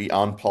economy,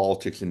 on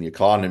politics and the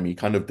economy,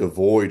 kind of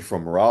devoid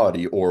from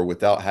morality or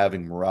without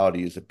having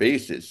morality as a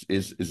basis,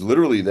 is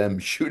literally them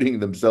shooting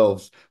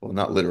themselves, well,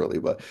 not literally,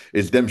 but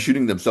is them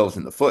shooting themselves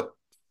in the foot,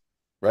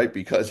 right?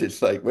 Because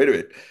it's like, wait a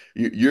minute,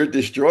 you're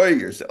destroying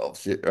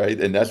yourselves, right?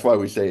 And that's why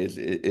we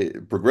say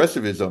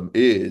progressivism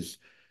is,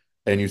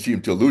 and you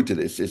seem to allude to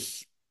this,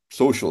 it's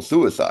social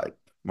suicide,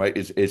 right?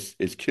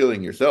 It's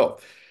killing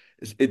yourself.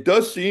 It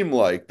does seem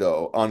like,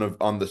 though,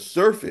 on the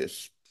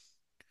surface,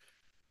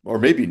 or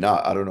maybe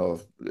not, I don't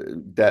know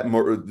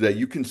if that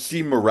you can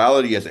see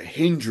morality as a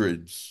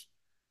hindrance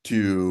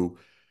to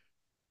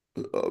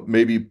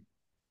maybe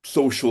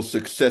social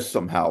success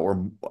somehow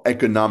or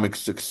economic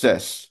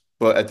success.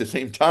 But at the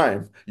same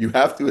time, you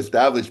have to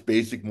establish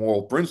basic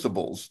moral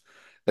principles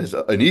as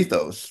an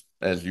ethos,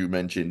 as you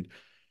mentioned,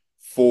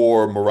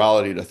 for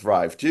morality to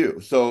thrive too.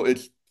 So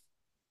it's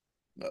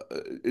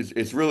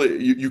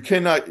really you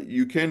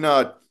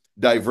cannot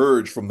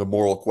diverge from the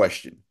moral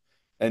question.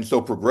 And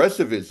so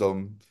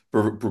progressivists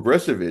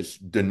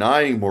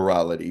denying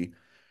morality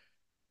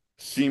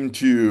seem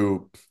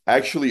to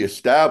actually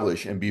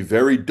establish and be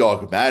very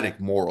dogmatic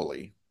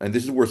morally. And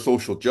this is where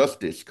social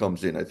justice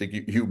comes in. I think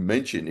you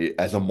mentioned it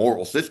as a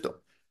moral system,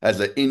 as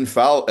a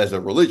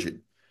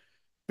religion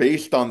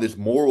based on this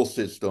moral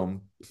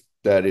system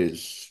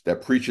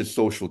that preaches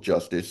social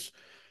justice.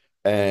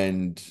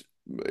 And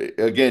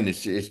again,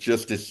 it's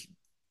just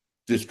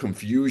this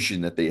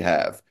confusion that they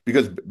have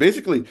because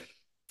basically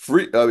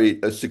I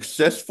mean, a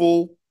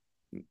successful,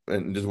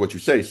 and this is what you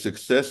say,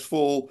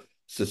 successful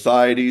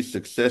society,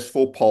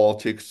 successful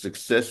politics,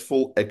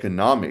 successful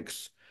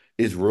economics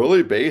is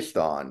really based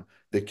on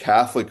the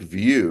Catholic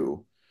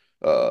view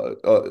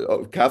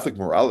of Catholic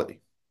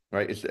morality,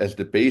 right? It's as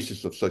the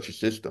basis of such a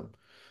system.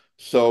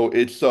 So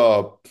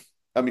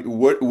I mean,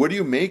 what do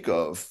you make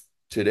of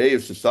today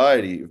of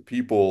society, of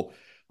people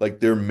like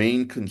their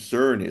main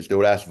concern is, they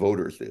would ask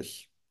voters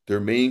this,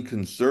 their main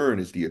concern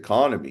is the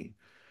economy.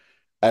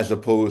 as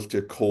opposed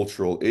to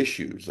cultural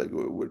issues. Like,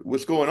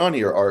 what's going on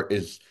here?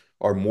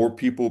 Are more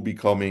people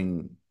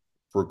becoming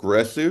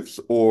progressives,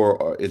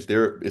 or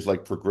is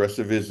like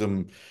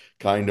progressivism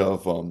kind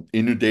of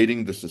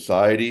inundating the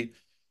society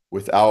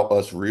without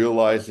us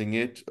realizing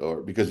it?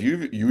 Or because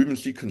you even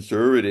see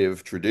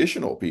conservative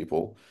traditional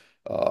people,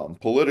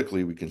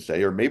 politically we can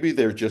say, or maybe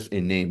they're just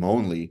in name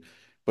only,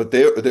 but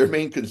their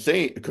main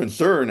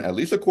concern, at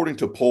least according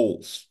to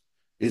polls,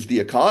 is the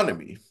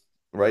economy,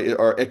 right?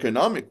 Are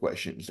economic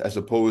questions as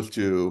opposed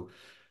to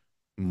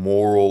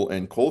moral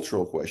and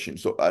cultural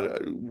questions. So,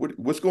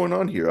 what's going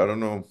on here? I don't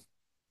know.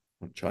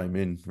 I'll chime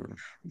in.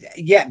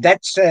 Yeah,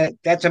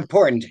 that's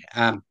important.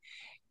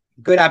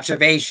 Good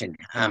observation.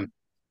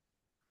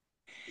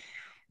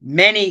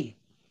 Many,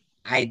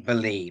 I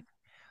believe,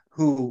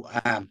 who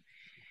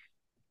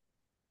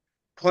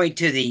point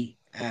to the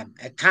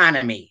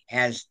economy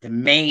as the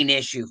main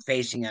issue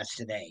facing us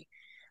today,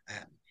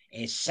 um,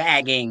 a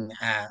sagging,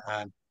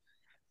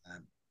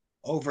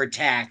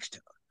 overtaxed,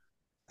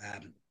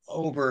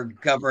 over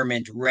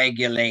government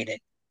regulated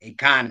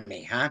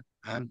economy, huh?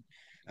 Um,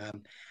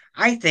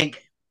 I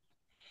think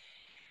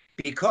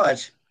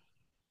because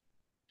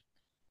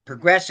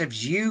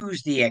progressives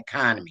use the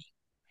economy,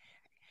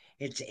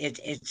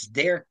 it's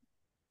their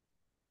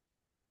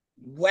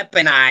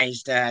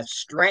weaponized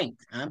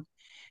strength, huh?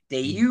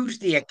 They Mhm. use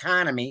the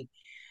economy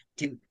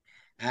to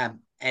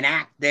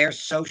enact their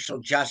social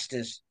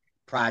justice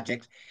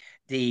projects,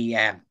 the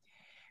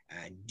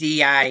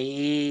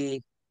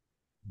DIE,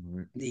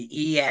 Right. the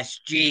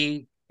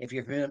ESG, if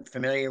you're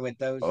familiar with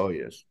those Oh,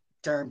 yes.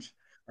 terms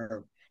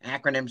or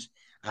acronyms.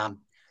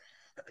 Um,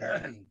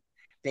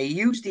 they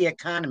use the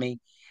economy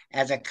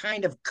as a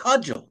kind of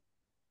cudgel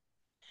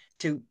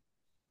to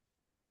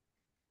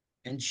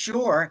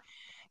ensure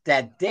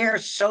that their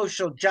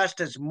social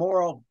justice,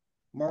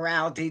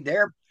 morality,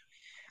 their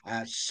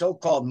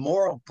so-called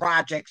moral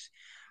projects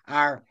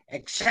are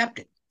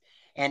accepted.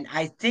 And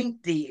I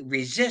think the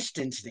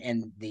resistance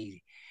and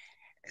the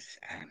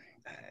uh,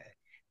 uh,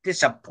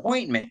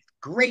 disappointment,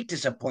 great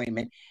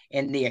disappointment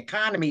in the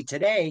economy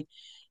today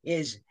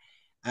is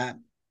uh,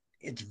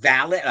 it's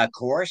valid, of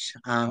course,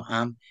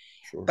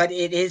 Sure. but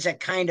it is a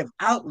kind of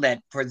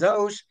outlet for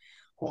those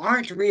who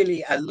aren't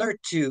really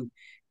alert to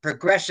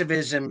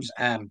progressivism's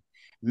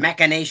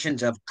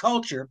machinations of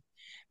culture,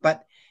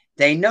 but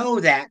they know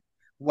that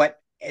what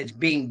is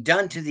being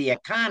done to the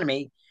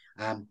economy,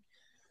 um,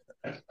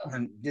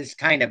 this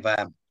kind of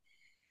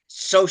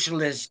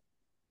socialist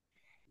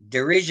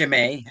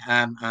dirigime,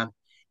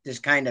 this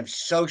kind of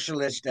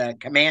socialist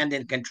command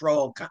and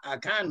control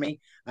economy,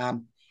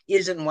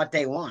 isn't what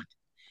they want.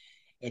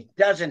 It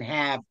doesn't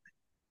have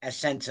a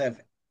sense of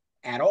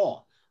at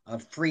all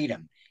of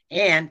freedom.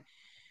 And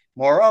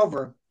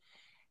moreover,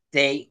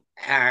 they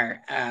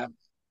are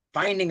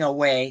finding a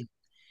way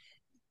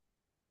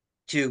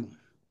to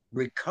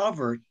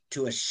recover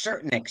to a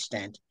certain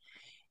extent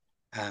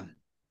um,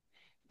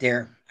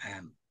 their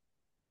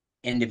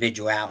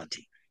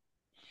individuality.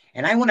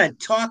 And I want to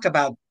talk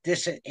about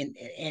this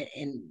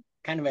in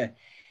kind of a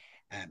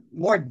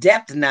more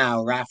depth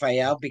now,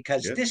 Raphael,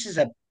 because Yeah. this is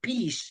a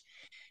piece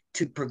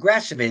to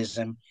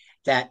progressivism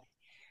that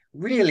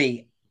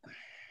really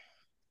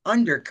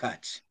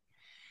undercuts,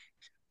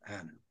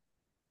 um,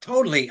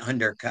 totally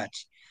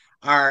undercuts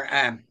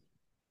our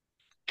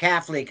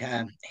Catholic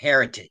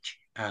heritage.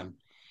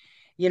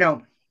 You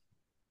know,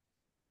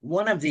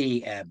 one of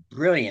the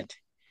brilliant,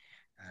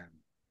 um,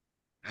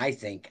 I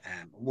think,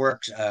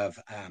 works of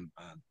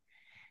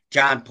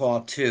John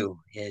Paul II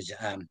is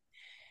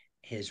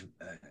his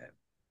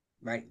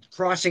right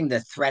crossing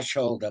the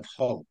threshold of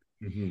hope,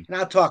 Hmm. and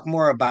I'll talk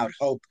more about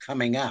hope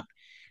coming up.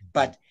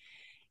 But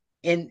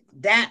in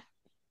that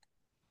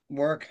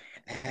work,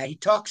 he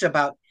talks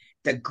about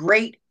the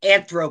great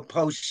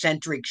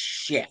anthropocentric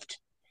shift,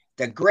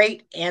 the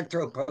great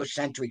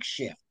anthropocentric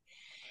shift,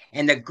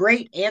 and the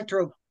great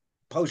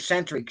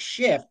anthropocentric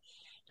shift.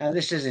 Now,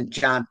 this isn't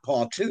John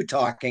Paul II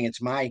talking;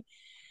 it's um,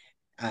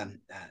 uh,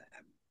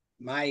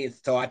 my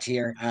thoughts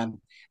here.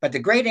 But the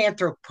great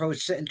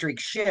anthropocentric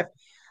shift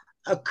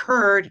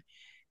occurred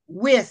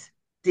with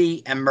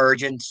the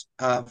emergence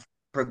of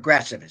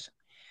progressivism.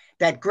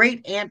 That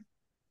great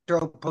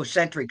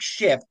anthropocentric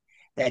shift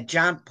that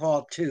John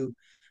Paul II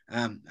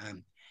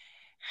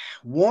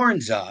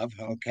warns of,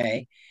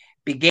 okay,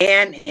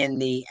 began in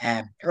the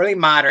early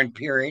modern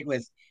period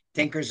with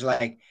thinkers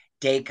like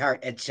Descartes,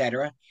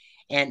 etc.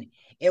 And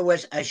it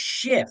was a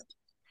shift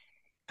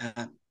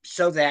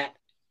so that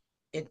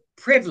it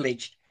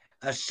privileged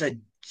a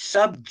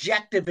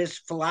subjectivist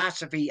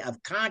philosophy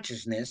of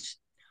consciousness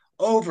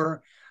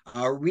over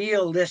a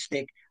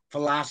realistic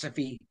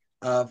philosophy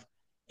of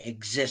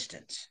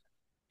existence.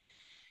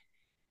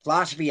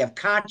 Philosophy of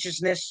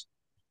consciousness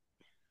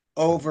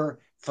over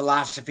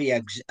philosophy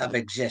of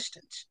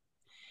existence.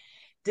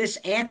 This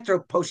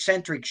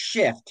anthropocentric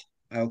shift,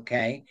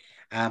 okay,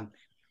 um,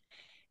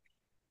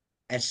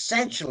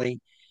 essentially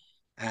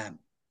um,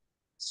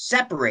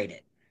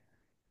 separated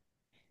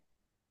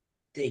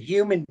the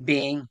human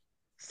being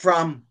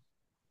from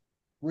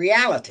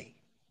reality.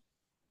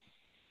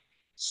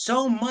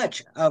 so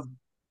much of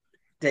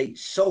the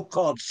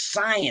so-called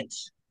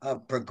science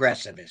of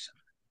progressivism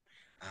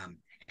um,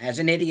 as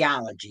an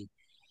ideology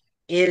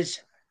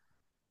is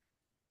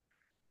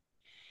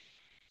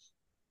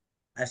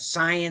a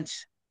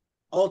science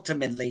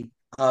ultimately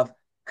of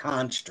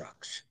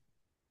constructs,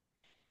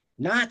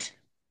 not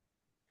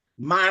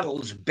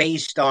models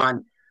based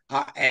on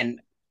an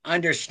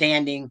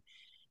understanding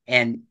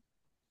and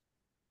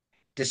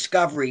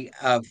discovery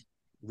of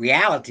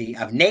reality,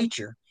 of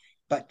nature,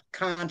 but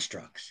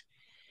constructs.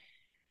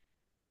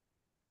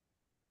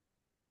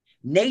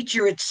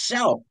 Nature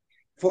itself,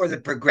 for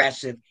the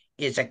progressive,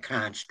 is a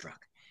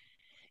construct.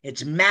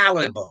 It's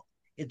malleable,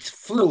 it's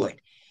fluid,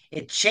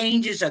 it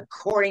changes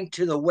according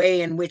to the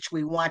way in which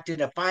we want to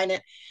define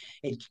it.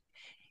 It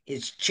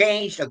is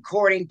changed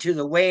according to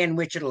the way in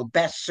which it'll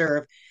best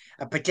serve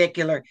a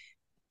particular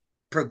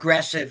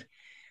progressive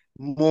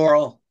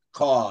moral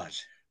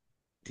cause,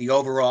 the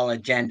overall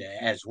agenda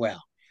as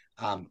well.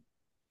 Um,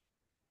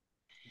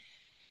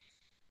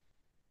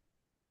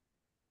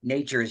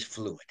 Nature is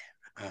fluid.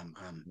 Um,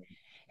 um,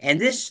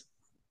 and this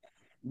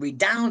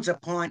redounds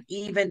upon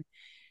even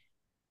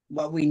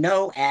what we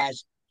know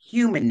as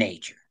human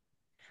nature.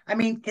 I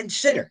mean,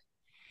 consider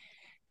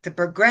the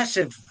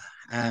progressive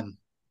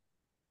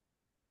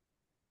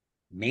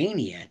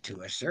mania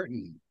to a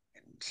certain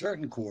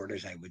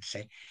quarters, I would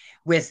say,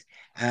 with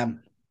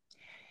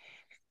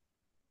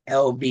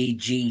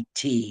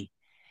LBGTQIA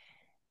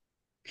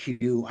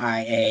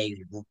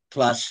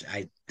plus.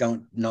 I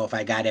don't know if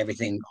I got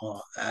everything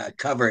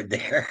covered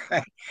there,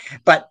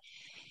 but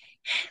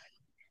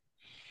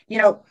you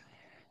know,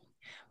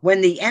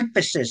 when the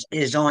emphasis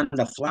is on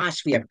the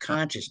philosophy of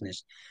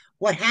consciousness,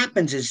 what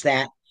happens is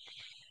that,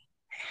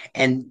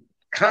 and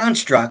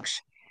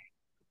constructs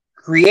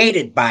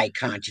created by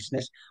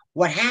consciousness,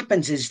 what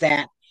happens is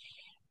that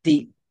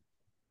the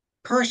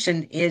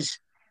person is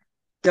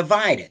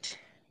divided.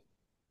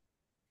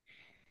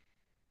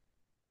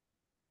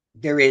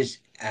 There is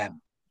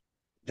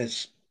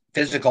this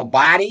physical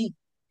body,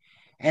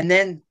 and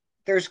then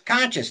there's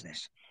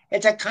consciousness.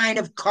 It's a kind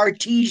of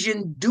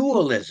Cartesian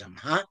dualism,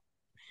 huh?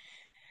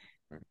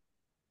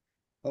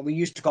 What we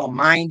used to call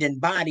mind and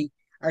body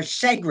are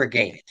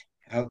segregated.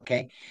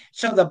 Okay.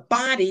 So the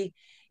body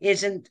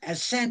is, in a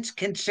sense,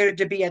 considered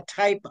to be a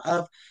type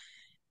of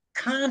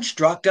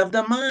construct of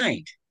the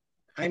mind.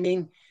 I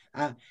mean,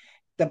 uh,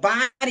 the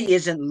body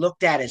isn't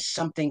looked at as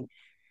something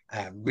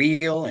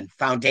real and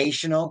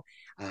foundational.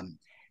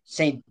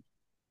 St.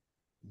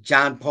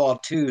 John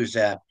Paul II's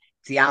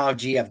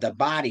theology of the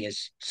body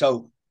is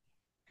so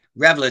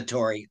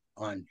revelatory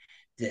on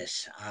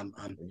this.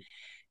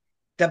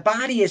 The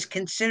body is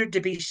considered to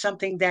be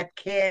something that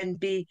can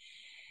be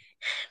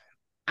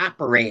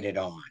operated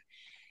on.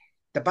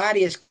 The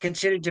body is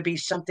considered to be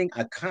something,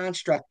 a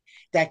construct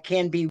that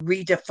can be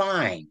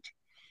redefined.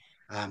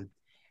 Um,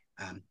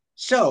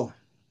 so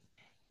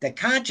the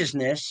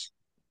consciousness,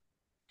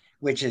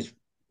 which is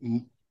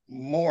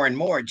more and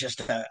more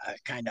just a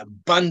kind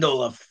of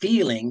bundle of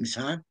feelings,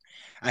 huh?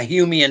 A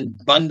Humean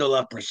bundle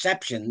of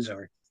perceptions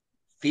or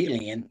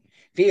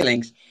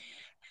feelings.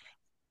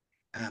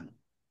 Um,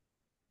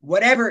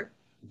 Whatever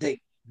the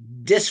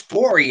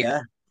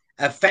dysphoria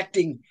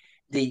affecting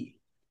the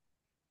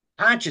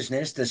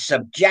consciousness, the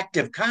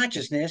subjective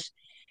consciousness,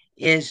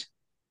 is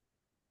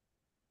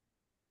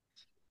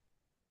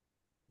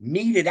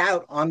meted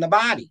out on the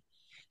body.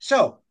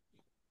 So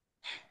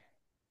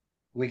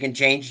we can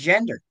change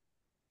gender.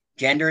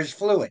 Gender is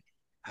fluid.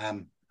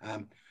 Um,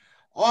 um,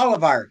 all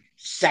of our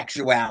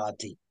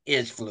sexuality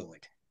is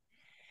fluid.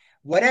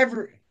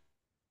 Whatever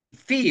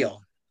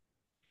feel,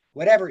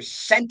 whatever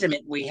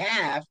sentiment we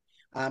have,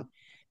 um,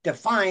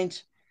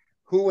 defines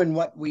who and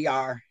what we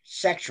are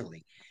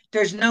sexually.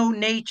 There's no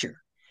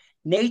nature.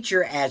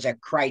 Nature as a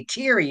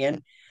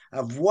criterion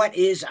of what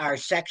is our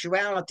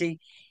sexuality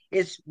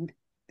is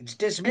it's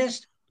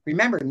dismissed.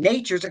 Remember,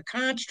 nature's a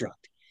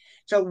construct.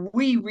 So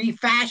we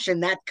refashion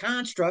that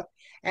construct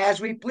as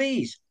we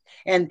please.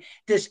 And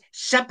this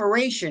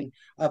separation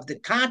of the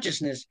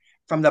consciousness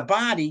from the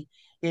body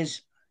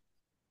is,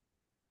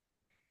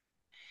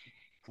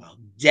 well,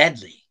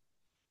 deadly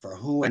for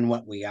who and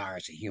what we are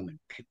as a human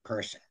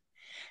person.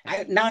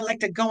 Now I'd like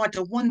to go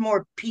into one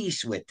more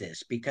piece with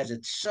this because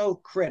it's so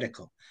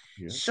critical,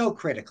 Yeah. so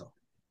critical.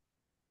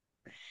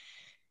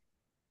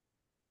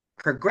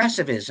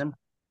 Progressivism,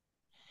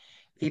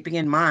 keeping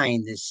in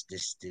mind this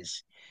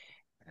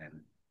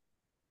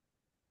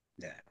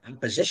the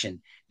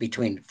opposition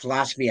between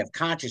philosophy of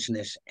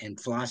consciousness and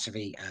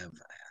philosophy of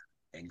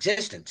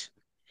existence.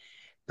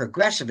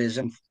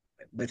 Progressivism,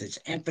 with its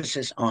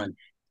emphasis on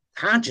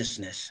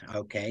consciousness,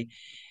 okay,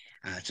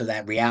 so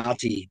that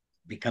reality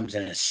becomes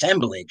an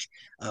assemblage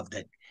of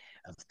the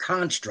of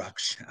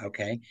constructs,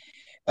 okay,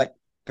 but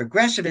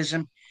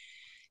progressivism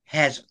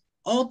has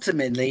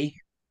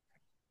ultimately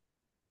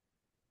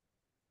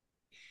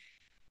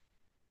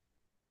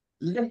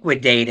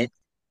liquidated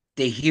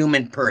the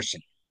human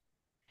person.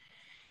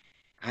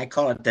 I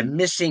call it the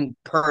missing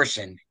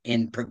person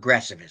in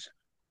progressivism.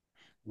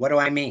 What do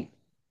I mean?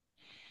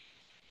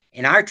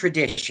 In our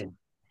tradition,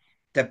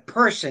 the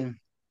person,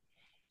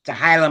 the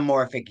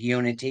hylomorphic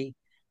unity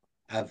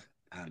of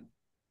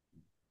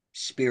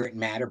spirit,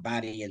 matter,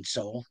 body, and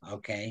soul.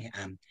 Okay.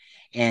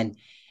 And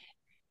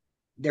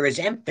there is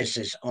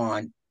emphasis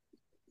on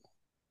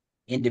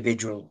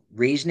individual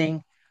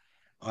reasoning,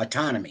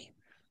 autonomy.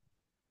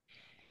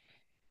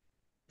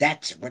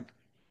 That's what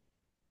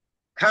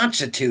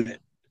constituted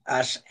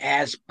us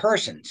as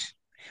persons.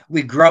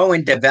 We grow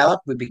and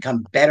develop, we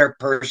become better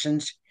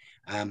persons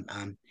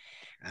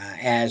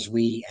as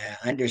we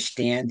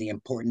understand the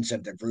importance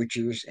of the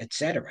virtues,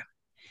 etc.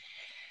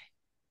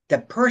 The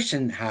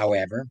person,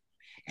 however,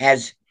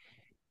 as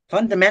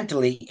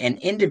fundamentally an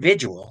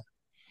individual,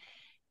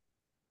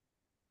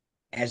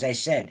 as I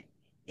said,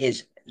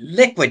 is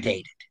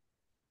liquidated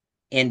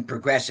in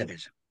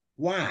progressivism.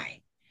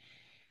 Why?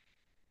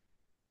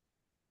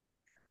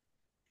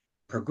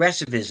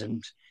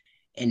 Progressivism's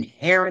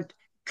inherent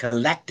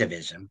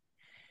collectivism,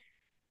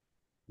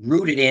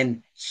 rooted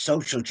in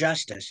social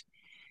justice,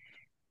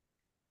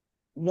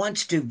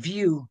 wants to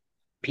view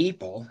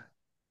people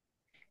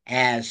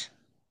as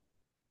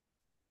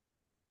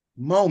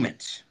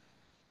moments,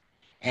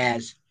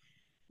 as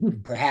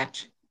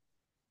perhaps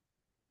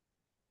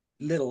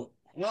little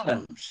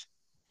atoms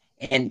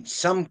in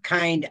some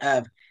kind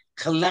of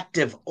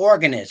collective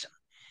organism.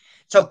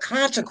 So,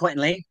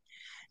 consequently,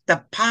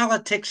 the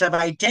politics of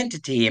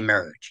identity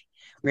emerge.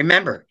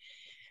 Remember,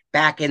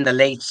 back in the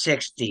late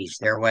 60s,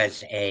 there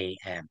was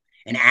an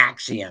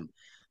axiom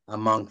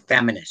among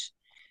feminists: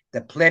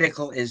 the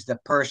political is the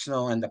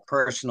personal, and the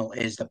personal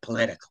is the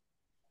political.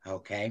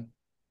 Okay.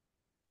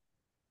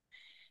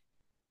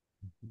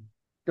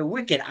 The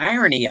wicked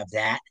irony of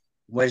that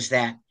was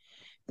that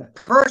the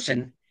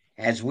person,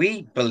 as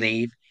we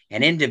believe,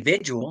 an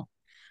individual,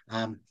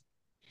 um,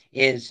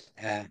 is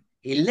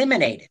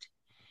eliminated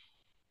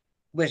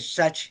with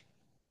such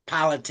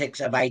politics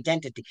of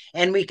identity.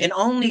 And we can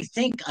only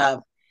think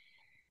of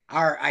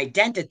our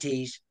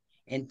identities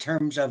in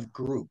terms of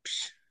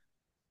groups,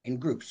 in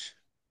groups.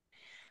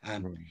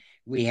 Um,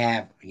 we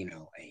have,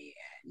 an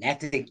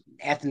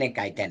ethnic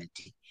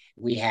identity.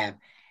 We have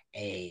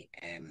a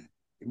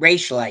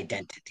racial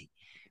identity.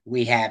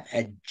 We have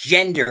a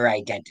gender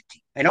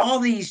identity. And all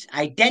these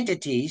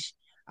identities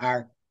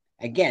are,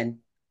 again,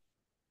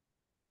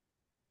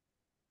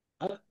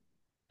 a,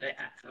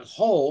 a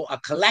whole, a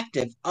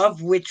collective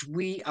of which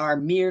we are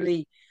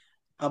merely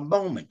a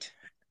moment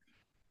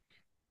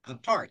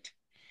apart.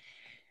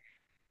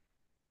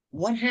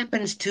 What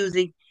happens to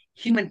the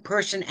human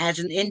person as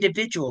an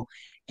individual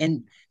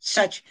in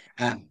such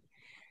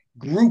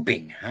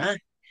grouping, huh?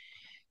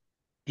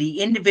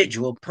 The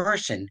individual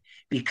person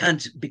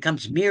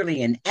becomes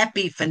merely an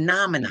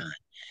epiphenomenon,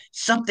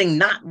 something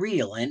not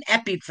real, an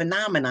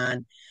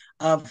epiphenomenon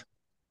of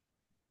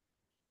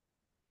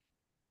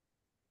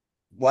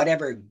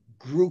whatever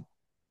group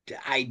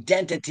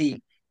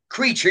identity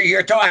creature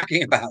you're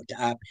talking about.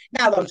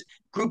 Now, those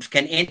groups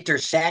can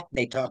intersect.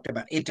 They talked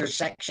about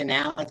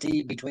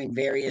intersectionality between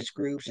various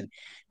groups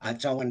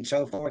and so on and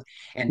so forth.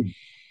 And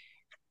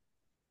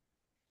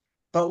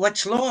but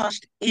what's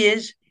lost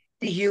is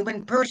the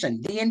human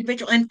person, the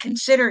individual. And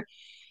consider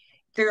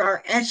there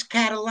are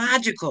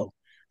eschatological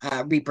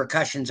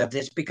repercussions of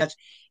this because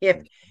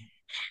if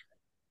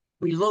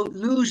we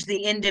lose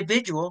the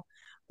individual,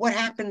 what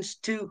happens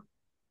to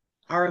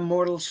our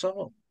immortal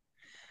soul?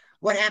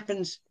 What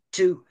happens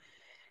to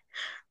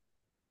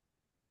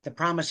the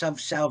promise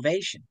of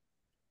salvation?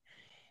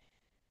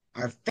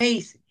 Our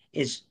faith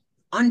is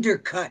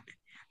undercut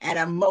at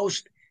a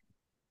most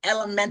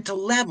elemental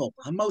level,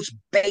 a most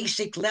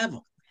basic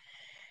level.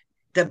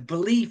 The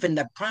belief in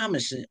the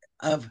promise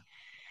of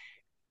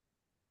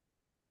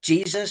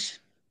Jesus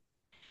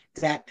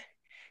that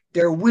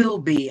there will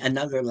be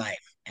another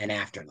life, an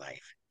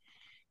afterlife.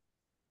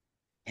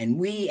 And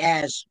we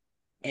as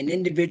an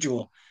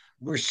individual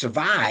will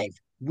survive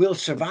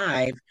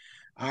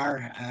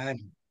our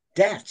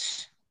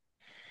deaths,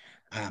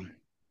 um,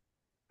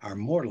 our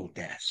mortal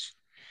deaths.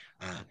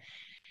 Uh,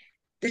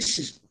 this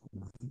is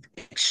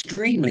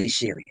extremely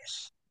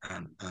serious.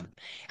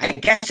 I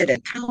guess it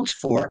accounts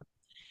for,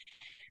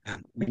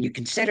 when you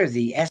consider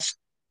the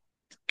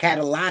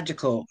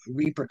eschatological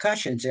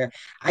repercussions there,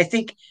 I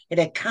think it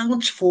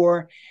accounts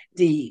for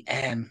the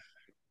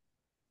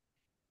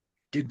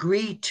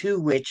degree to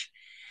which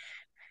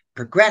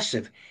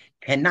progressive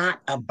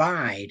cannot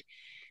abide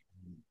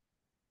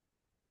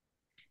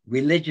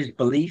religious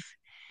belief,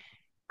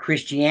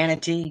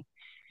 Christianity,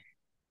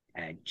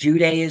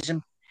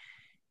 Judaism,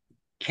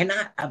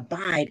 cannot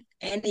abide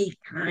any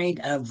kind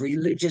of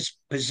religious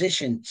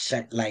position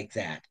set like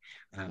that.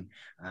 Um,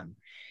 um,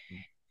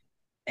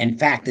 in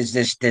fact, is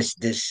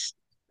this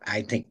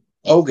I think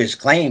Oga's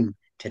claim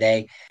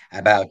today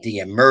about the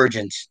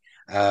emergence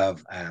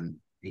of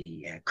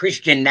the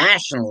Christian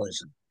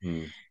nationalism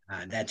Mm.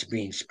 that's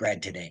being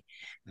spread today.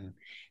 Uh,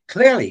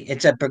 Clearly,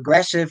 it's a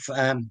progressive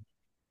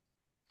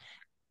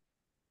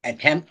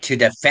attempt to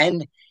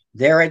defend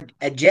their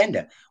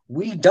agenda.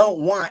 We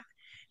don't want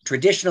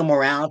traditional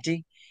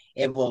morality.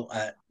 It will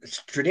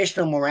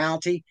traditional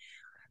morality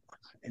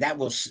that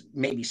will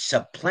maybe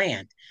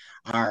supplant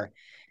our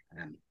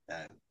um,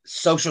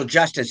 social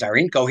justice, our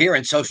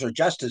incoherent social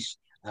justice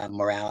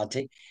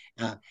morality.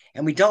 Uh,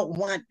 and we don't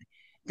want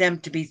them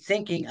to be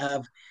thinking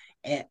of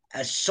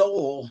a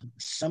soul,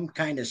 some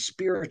kind of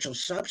spiritual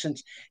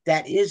substance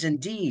that is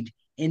indeed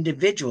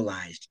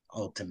individualized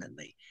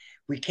ultimately.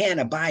 We can't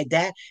abide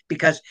that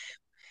because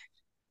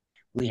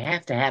we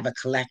have to have a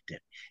collective.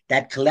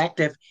 That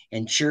collective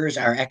ensures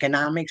our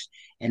economics,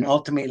 and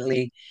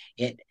ultimately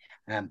it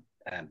um,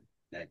 um,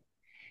 uh,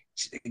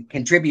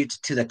 contributes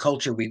to the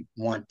culture we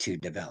want to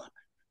develop.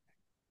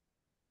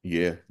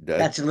 Yeah, that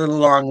That's a little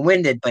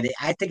long-winded, but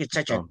I think it's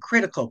such a um,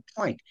 critical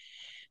point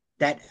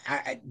that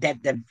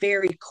the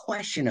very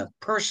question of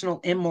personal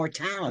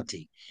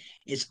immortality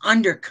is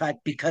undercut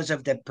because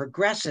of the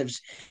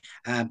progressives'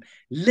 um,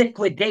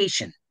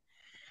 liquidation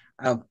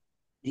of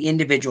the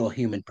individual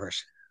human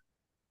person.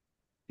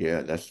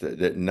 yeah,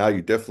 that now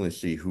you definitely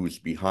see who's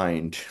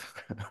behind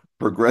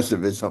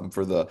progressivism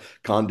for the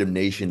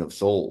condemnation of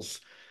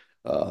souls.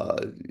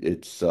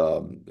 It's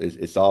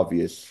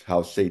obvious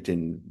how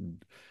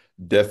Satan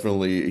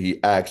definitely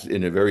he acts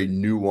in a very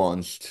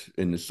nuanced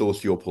in the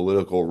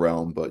socio-political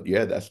realm, but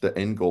yeah, that's the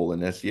end goal,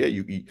 and that's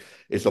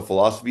it's a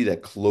philosophy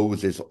that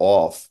closes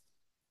off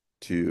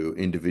to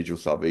individual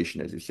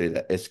salvation, as you say,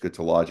 that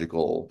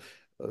eschatological,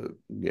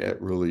 yeah,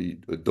 really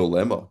a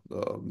dilemma.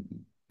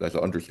 That's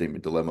an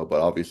understatement, dilemma,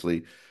 but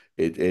obviously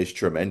it is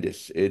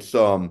tremendous. It's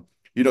to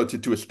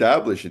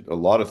establish a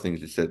lot of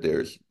things you said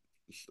there's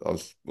a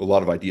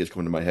lot of ideas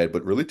coming to my head,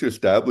 but really to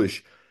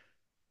establish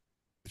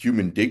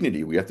human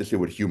dignity, we have to say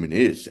what human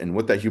is, and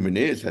what that human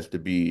is has to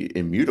be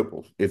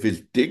immutable. If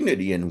his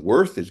dignity and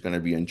worth is going to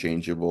be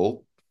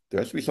unchangeable, there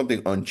has to be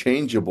something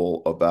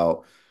unchangeable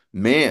about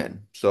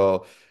man.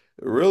 So,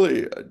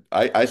 really,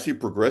 I see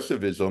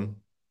progressivism,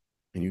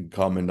 and you can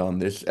comment on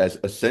this, as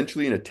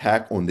essentially an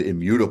attack on the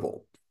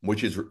immutable,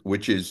 which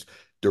is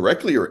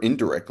directly or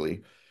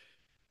indirectly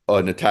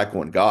an attack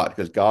on God,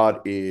 because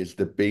God is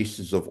the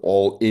basis of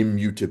all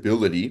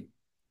immutability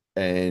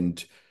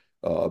and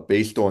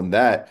based on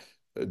that,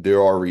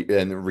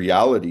 and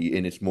reality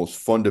in its most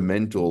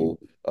fundamental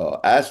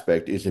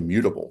aspect is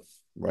immutable,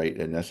 right?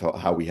 And that's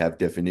how we have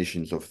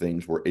definitions of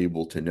things we're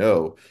able to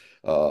know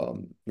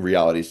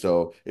reality.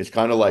 So it's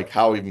kind of like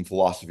how even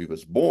philosophy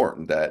was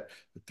born, that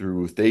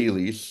through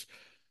Thales,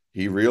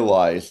 he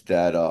realized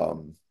that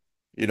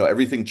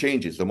everything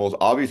changes. The most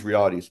obvious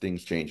reality is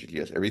things change.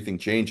 Yes, everything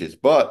changes,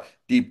 but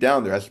deep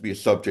down there has to be a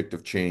subject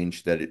of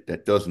change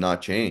that does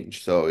not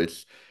change. So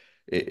it's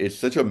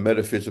such a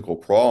metaphysical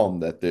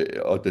problem that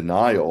a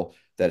denial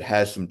that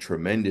has some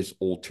tremendous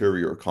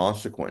ulterior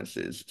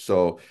consequences.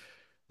 So,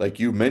 like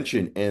you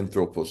mentioned,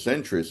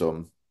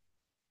 anthropocentrism,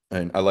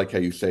 and I like how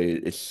you say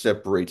it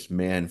separates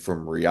man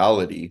from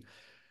reality,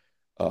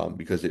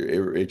 because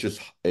it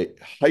just it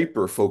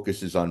hyper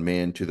focuses on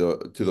man to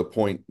the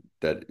point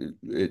that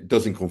it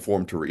doesn't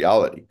conform to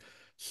reality.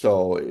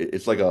 So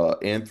it's like a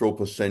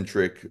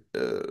anthropocentric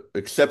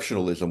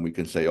exceptionalism, we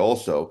can say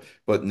also.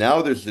 But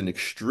now there's an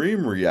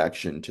extreme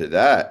reaction to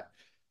that,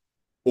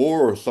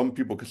 or some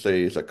people could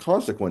say it's a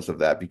consequence of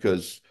that,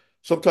 because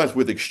sometimes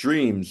with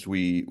extremes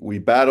we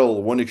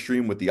battle one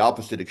extreme with the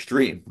opposite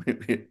extreme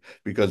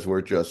because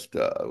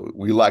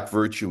we lack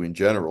virtue in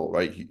general,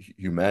 right?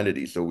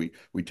 Humanity, so we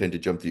tend to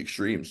jump the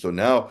extremes. So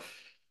now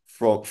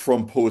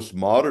from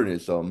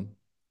postmodernism,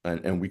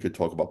 and we could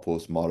talk about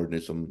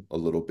postmodernism a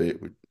little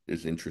bit, which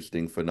is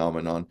interesting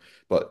phenomenon,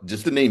 but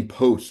just the name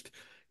post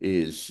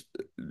is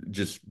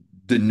just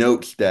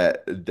denotes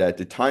that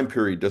the time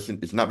period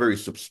doesn't it's not very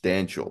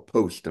substantial.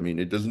 Post, I mean,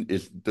 it doesn't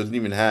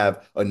even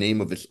have a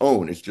name of its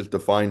own. It's just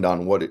defined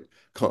on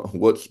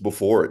what's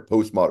before it,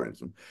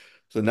 postmodernism.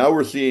 So now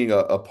we're seeing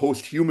a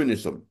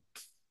posthumanism,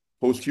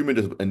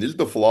 and this is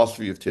the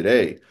philosophy of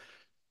today,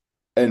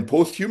 and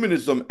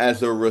posthumanism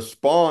as a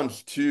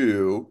response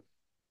to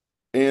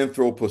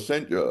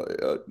anthropocentric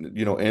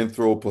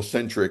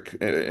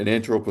and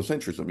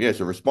anthropocentrism. Yes,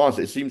 a response.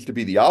 It seems to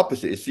be the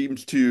opposite. It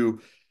seems to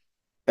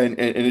and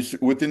it's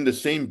within the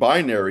same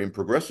binary in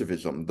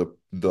progressivism. The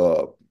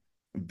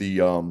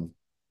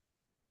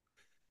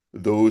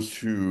those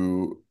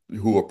who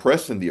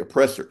oppress and the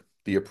oppressor,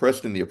 the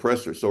oppressed and the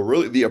oppressor. So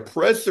really, the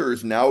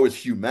oppressors now is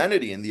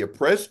humanity, and the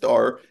oppressed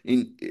are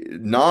in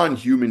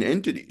non-human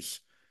entities.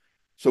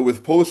 So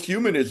with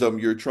post-humanism,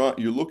 you're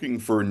looking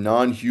for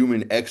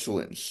non-human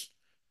excellence,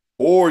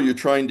 or you're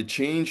trying to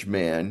change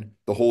man,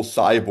 the whole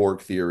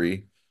cyborg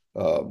theory,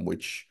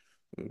 which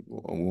I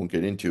won't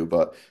get into,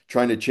 but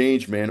trying to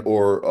change man,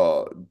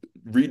 or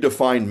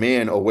redefine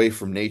man away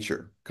from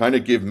nature, kind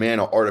of give man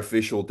an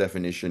artificial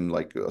definition,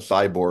 like a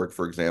cyborg,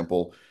 for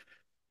example.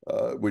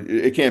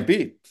 It can't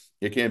be.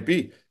 It can't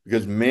be,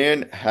 because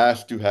man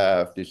has to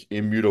have this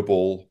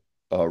immutable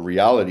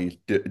reality,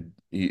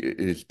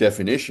 his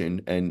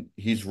definition, and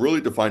he's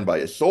really defined by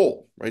his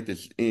soul, right?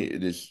 This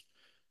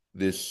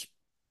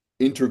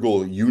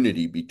integral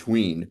unity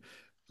between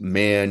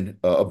man,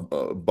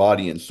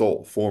 body and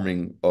soul,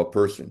 forming a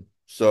person.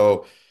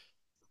 So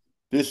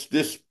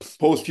this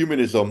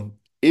post-humanism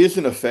is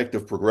an effect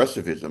of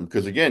progressivism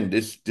because again,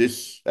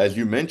 this as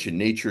you mentioned,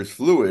 nature is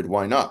fluid.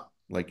 Why not?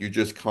 Like you're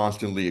just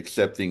constantly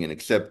accepting and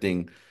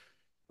accepting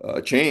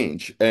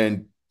change.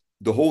 And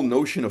the whole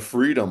notion of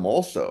freedom,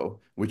 also,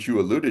 which you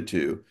alluded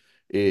to,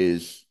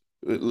 is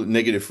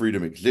negative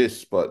freedom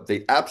exists, but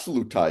they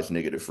absolutize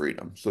negative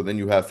freedom. So then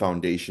you have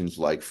foundations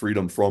like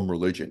freedom from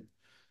religion,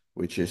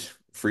 which is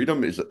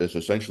freedom is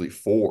essentially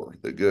for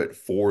the good,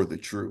 for the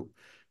true.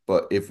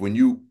 But if when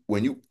you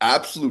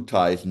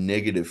absolutize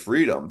negative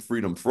freedom,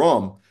 freedom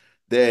from,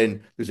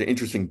 then there's an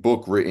interesting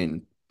book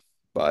written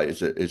by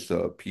it's a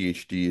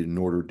PhD in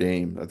Notre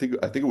Dame. I think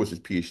it was his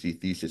PhD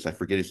thesis. I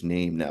forget his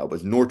name now, but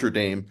it's Notre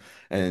Dame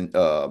and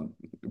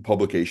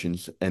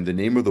publications. And the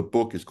name of the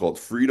book is called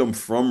Freedom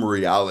from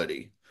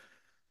Reality.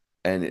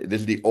 And this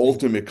is the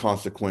ultimate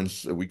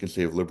consequence we can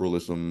say of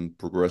liberalism,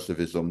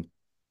 progressivism,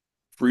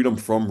 freedom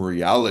from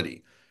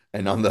reality.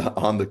 And on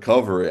the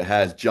cover, it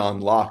has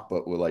John Locke,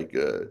 but with like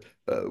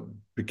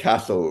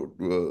Picasso,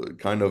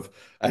 kind of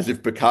as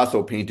if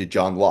Picasso painted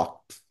John Locke.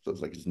 So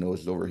it's like his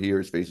nose is over here,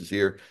 his face is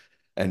here,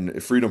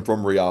 and freedom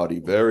from reality.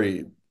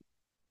 Very,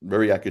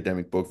 very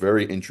academic book,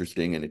 very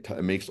interesting, and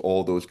it makes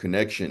all those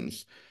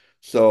connections.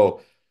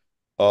 So,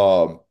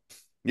 um,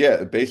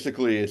 yeah,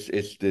 basically,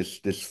 it's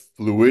this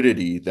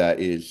fluidity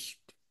that is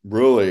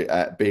really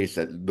at base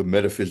at the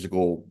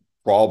metaphysical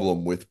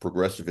problem with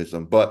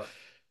progressivism. But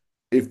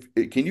if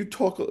can you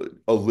talk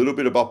a little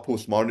bit about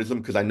postmodernism?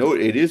 Because I know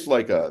it is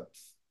like a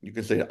you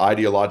can say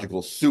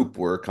ideological soup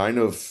where kind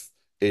of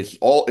it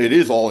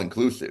is all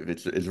inclusive.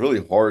 It's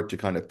really hard to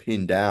kind of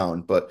pin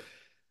down. But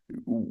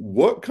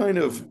what kind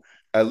of,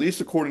 at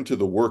least according to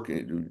the work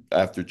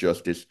after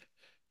justice,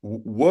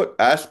 what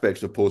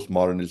aspects of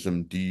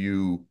postmodernism do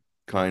you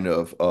kind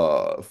of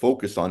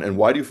focus on, and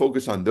why do you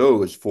focus on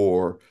those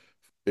for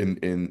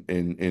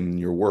in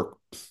your work?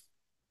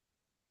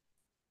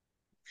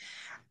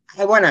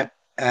 I want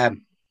to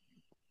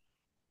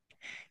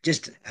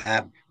just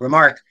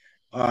remark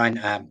on,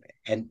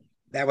 and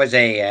that was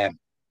a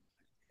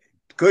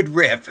good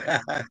riff.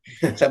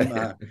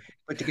 Some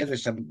put together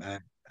some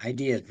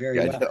ideas very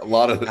Yeah, well. a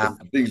lot of Um,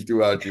 things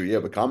throughout you. Yeah,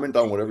 but comment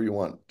on whatever you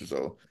want.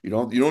 So you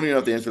don't even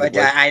have to answer the but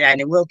question.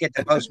 I will get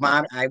the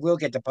postmodern. I will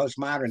get to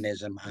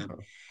postmodernism.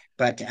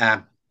 But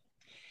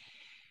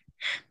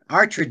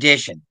our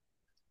tradition,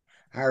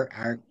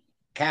 our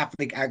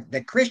Catholic,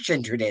 the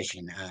Christian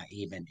tradition,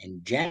 even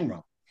in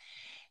general,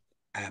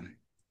 um,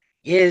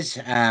 is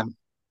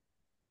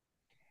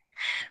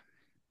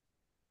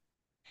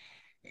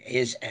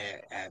is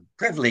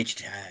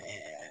privileged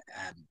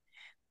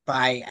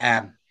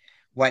by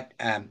what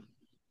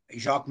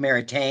Jacques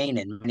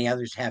Maritain and many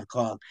others have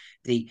called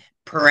the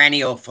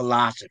perennial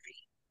philosophy.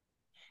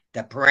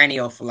 The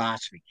perennial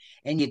philosophy,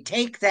 and you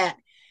take that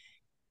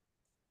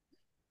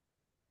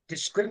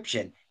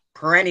description,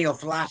 perennial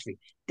philosophy.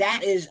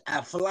 That is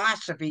a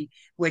philosophy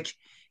which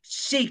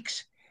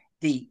seeks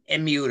the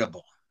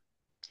immutable,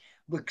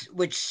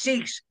 which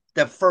seeks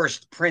the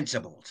first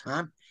principles.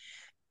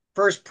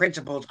 First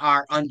principles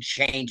are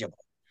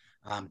unchangeable.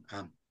 Um,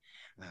 um,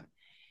 uh,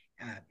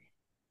 uh,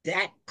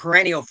 that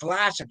perennial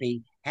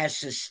philosophy has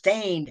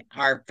sustained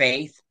our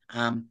faith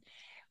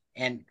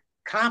and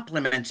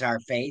complements our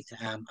faith.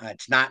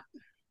 It's not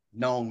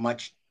known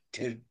much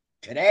to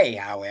today,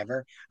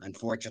 however,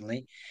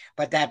 unfortunately,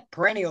 but that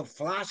perennial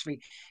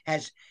philosophy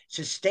has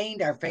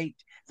sustained our faith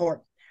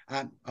for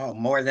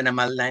more than a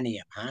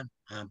millennium,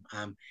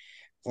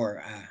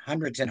 for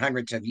hundreds and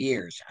hundreds of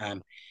years.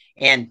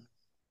 And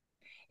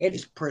it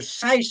is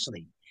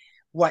precisely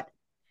what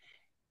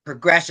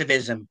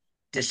progressivism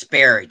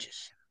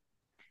disparages,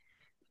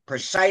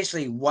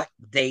 precisely what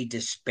they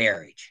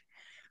disparage.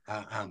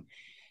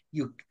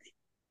 You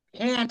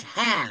can't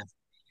have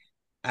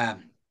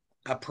um,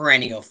 a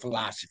perennial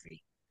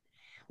philosophy.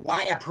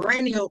 Why? A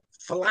perennial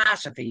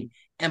philosophy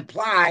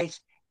implies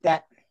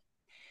that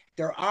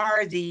there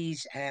are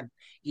these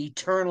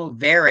eternal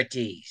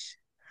verities,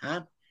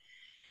 huh?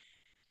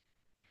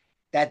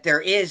 That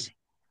there is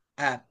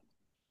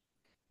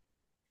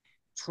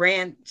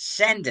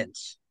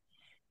transcendence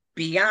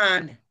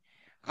beyond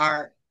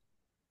our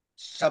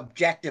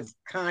subjective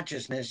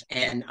consciousness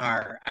and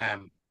our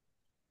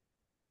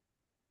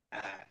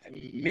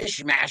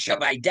mishmash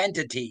of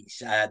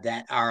identities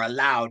that are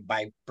allowed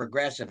by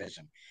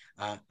progressivism.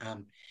 Uh,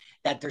 um,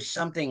 that there's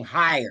something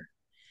higher.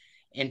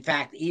 In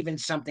fact, even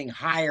something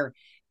higher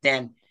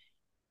than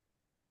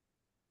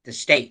the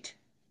state,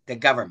 the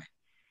government.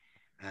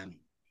 Um,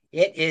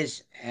 it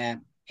is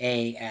an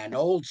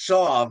old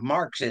saw of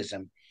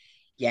Marxism.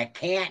 You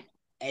can't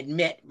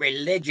admit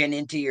religion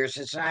into your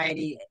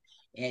society,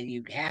 and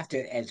you have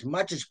to, as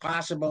much as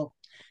possible,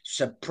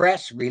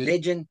 suppress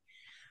religion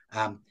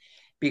um,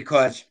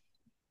 because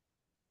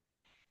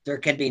there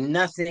can be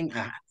nothing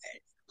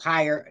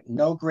higher,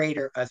 no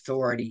greater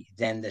authority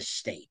than the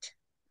state.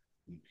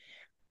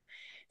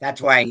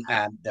 That's why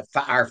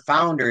our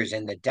founders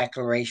in the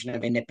Declaration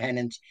of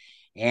Independence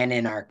and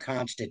in our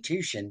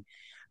Constitution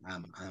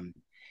um, um,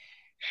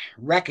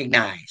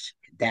 recognize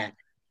that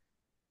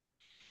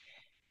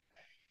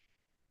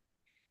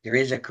there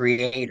is a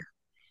creator,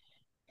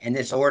 and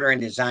this order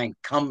and design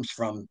comes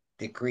from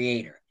the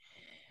creator.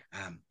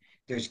 Um,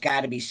 there's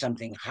got to be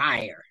something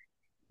higher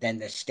than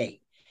the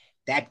state.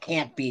 That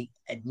can't be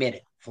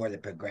admitted for the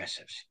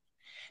progressives.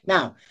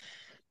 Now,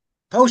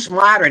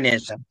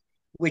 postmodernism,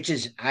 which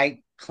is, I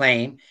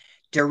claim,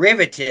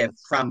 derivative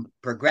from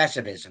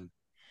progressivism,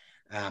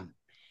 um,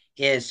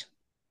 is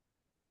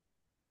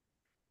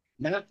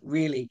not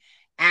really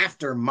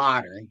after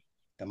modern,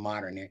 the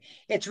modern era.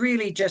 It's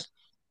really just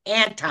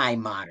anti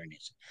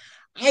modernism.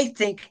 I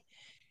think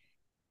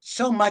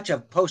so much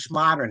of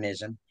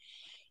postmodernism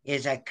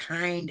is a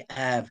kind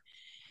of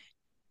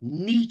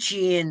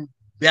Nietzschean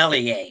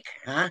bellyache,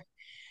 huh?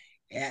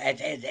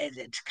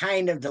 It's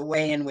kind of the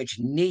way in which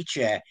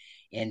Nietzsche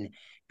in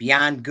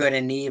Beyond Good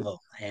and Evil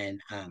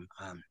and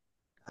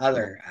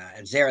other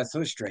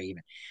Zarathustra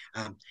even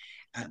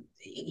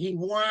he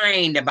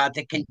whined about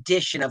the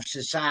condition of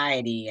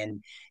society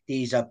and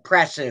these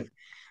oppressive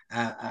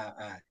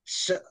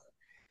su-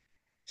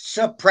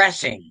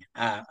 suppressing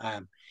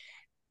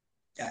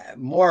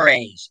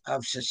mores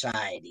of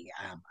society.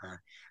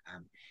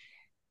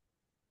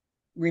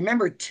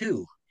 Remember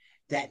too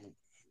that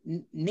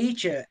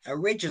Nietzsche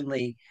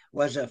originally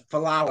was a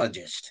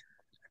philologist.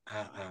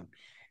 Uh, um,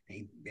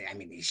 he, I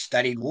mean, he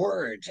studied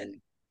words and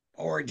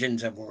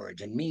origins of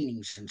words and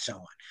meanings and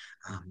so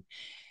on.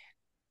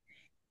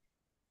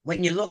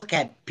 When you look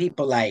at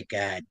people like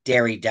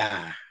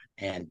Derrida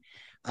and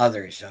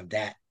others of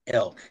that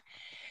ilk,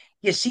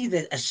 you see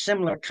that a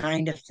similar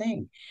kind of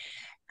thing.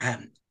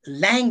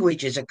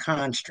 Language is a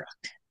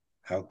construct.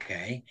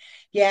 Okay.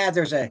 Yeah,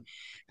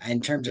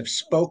 in terms of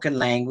spoken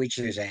language,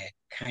 there's a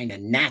kind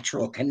of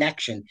natural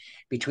connection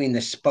between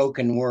the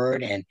spoken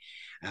word and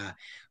uh,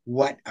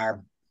 what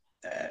our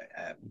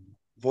uh,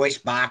 voice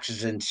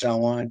boxes and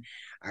so on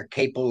are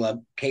capable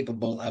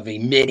of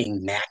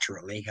emitting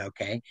naturally.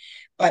 Okay.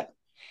 But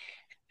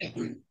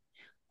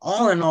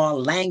all in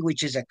all,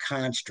 language is a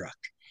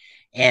construct,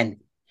 and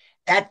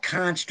that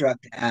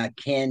construct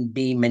can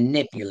be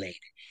manipulated.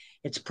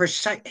 It's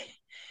precise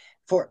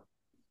for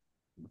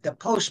the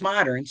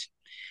postmoderns.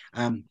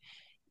 Um,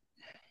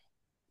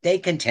 they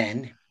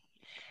contend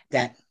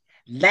that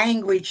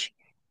language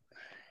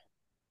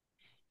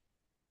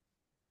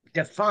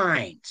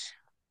defines,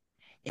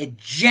 it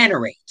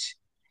generates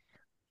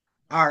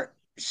our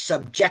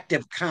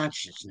subjective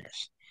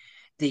consciousness,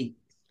 the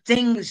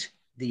things,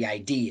 the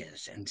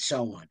ideas, and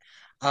so on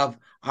of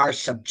our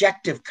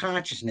subjective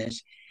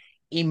consciousness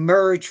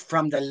emerge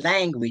from the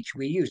language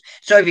we use.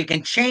 So if you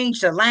can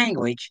change the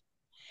language,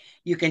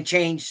 you can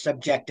change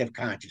subjective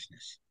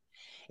consciousness.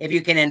 If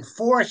you can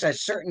enforce a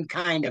certain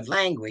kind of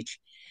language,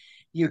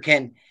 you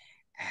can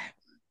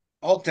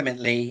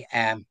ultimately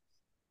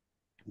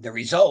the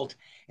result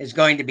is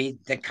going to be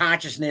the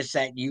consciousness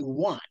that you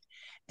want,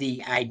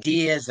 the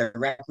ideas, the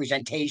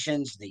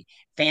representations, the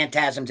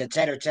phantasms, et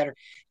cetera.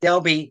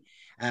 They'll be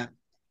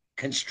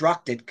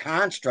constructed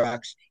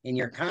constructs in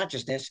your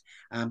consciousness.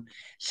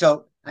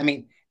 So, I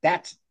mean,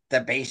 that's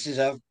the basis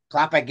of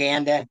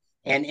propaganda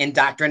and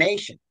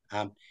indoctrination.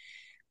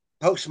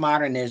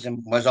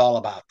 Postmodernism was all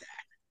about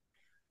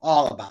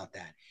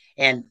that.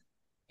 And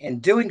in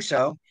doing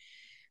so,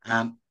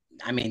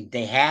 I mean,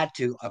 they had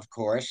to, of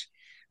course,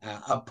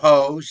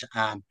 oppose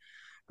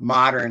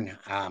modern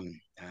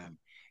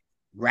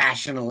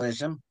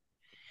rationalism.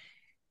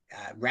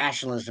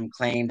 Rationalism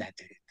claimed that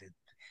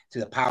to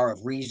the power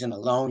of reason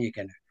alone, you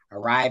can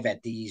arrive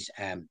at these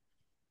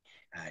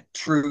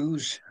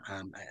truths,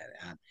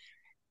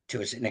 to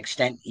an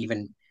extent,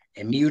 even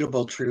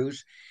immutable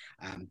truths.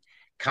 Um,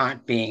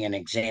 Kant being an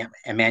example,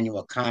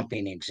 Immanuel Kant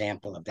being an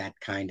example of that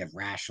kind of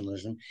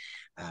rationalism,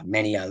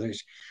 many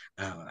others,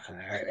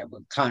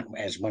 Kant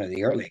as one of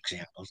the early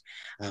examples.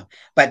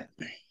 But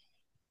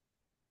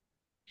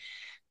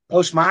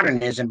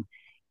postmodernism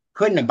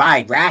couldn't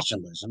abide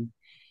rationalism.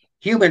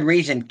 Human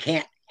reason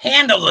can't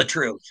handle the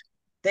truth.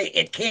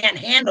 It can't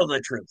handle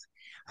the truth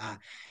uh,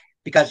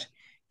 because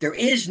there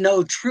is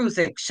no truth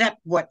except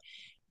what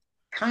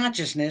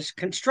consciousness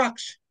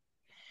constructs,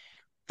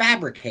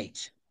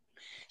 fabricates.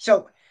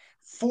 So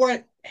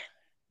for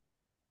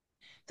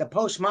the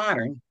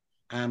postmodern,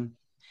 um,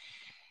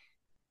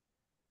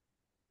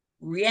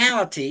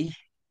 reality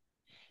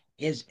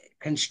is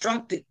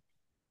constructed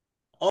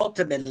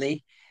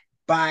ultimately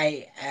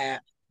by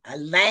a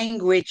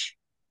language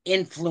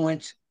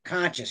influence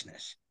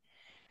consciousness.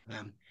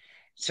 Um,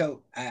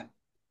 so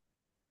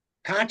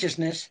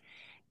consciousness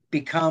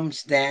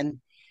becomes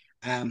then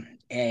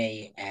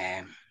a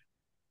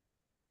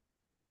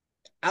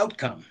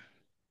outcome,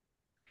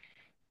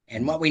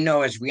 and what we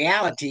know as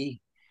reality,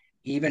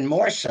 even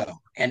more so,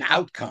 an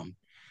outcome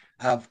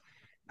of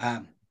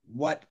um,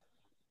 what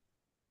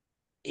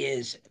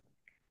is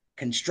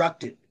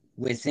constructed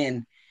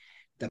within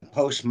the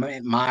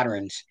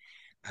postmoderns'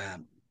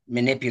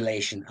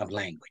 manipulation of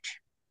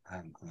language.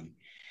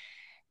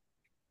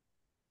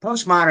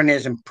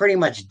 Postmodernism pretty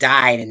much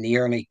died in the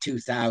early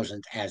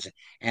 2000s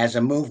as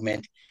a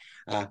movement,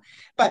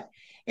 but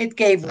it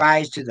gave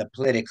rise to the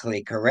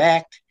politically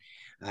correct,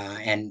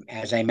 And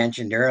as I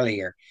mentioned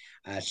earlier,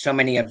 so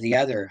many of the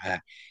other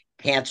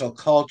cancel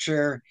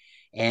culture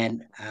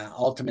and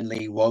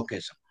ultimately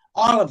wokeism.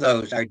 All of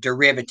those are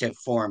derivative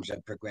forms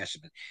of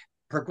progressivism.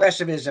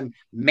 Progressivism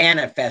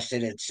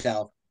manifested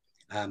itself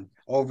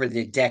over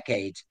the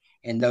decades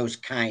in those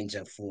kinds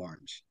of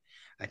forms.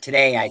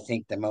 Today, I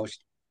think the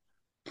most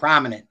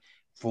prominent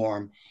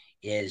form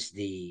is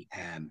the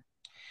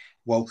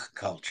woke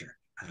culture.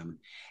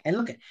 And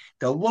look at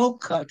the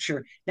woke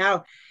culture.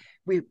 Now,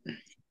 we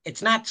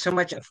it's not so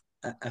much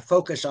a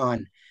focus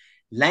on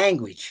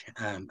language,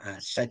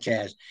 such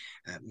as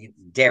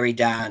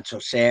Derrida and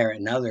Saussure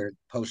and other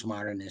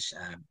postmodernists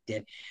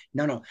did.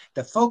 No, no.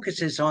 The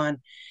focus is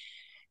on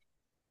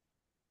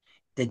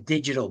the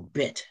digital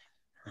bit,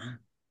 huh?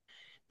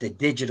 The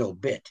digital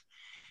bit,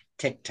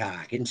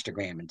 TikTok,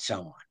 Instagram, and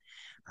so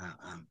on.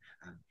 Uh,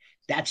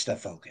 that's the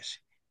focus.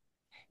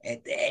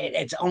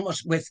 It's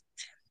almost with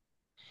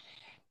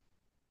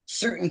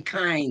certain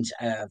kinds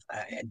of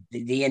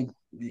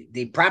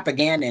the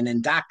propaganda and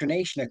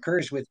indoctrination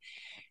occurs with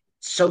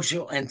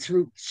social and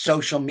through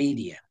social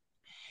media,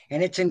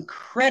 and it's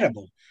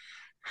incredible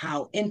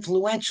how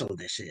influential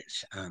this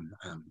is. Um,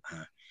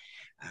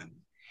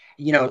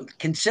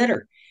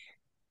 consider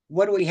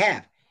what do we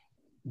have?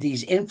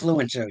 These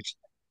influencers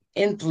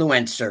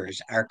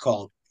are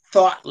called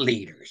thought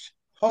leaders.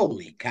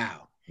 Holy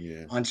cow!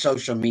 Yeah. On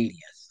social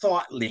media,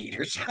 thought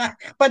leaders.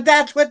 But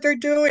that's what they're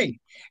doing,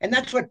 and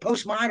that's what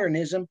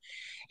postmodernism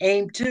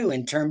aimed to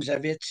in terms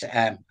of its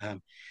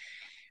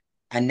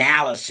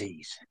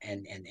analyses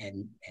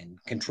and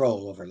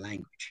control over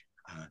language.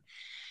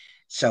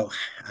 So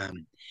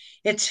um,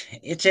 it's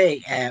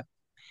a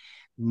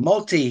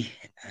multi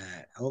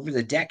over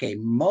the decade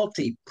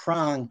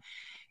multi-prong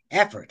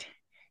effort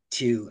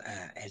to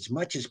as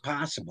much as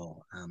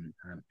possible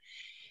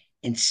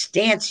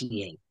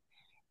instantiate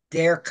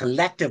their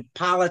collective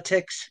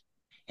politics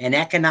and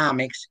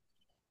economics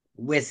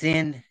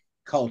within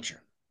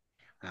culture.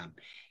 Um,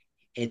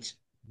 it's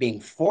being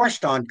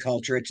forced on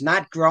culture. It's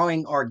not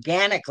growing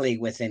organically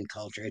within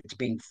culture. It's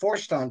being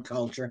forced on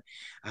culture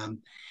um,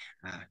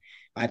 uh,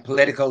 by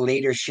political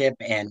leadership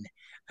and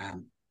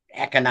um,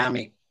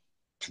 economic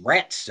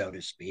threats, so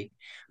to speak.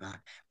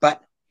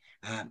 But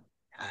um,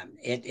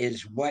 it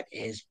is what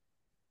is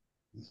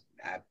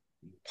uh,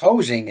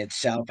 posing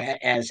itself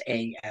as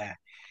a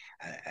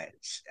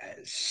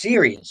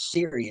serious,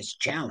 serious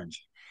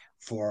challenge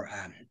for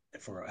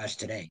us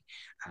today.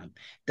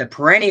 The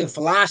perennial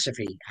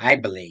philosophy, I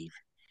believe,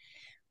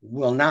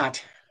 will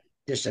not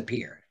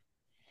disappear.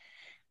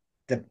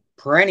 The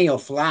perennial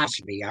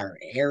philosophy, our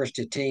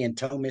Aristotelian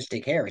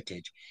Thomistic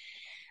heritage,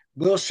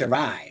 will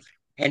survive.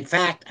 In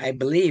fact, I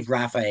believe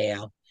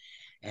Raphael,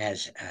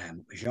 as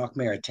Jacques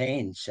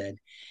Maritain said,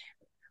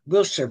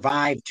 will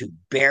survive to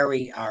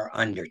bury our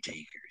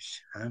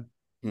undertakers. Huh?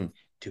 Hmm.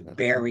 To That's true.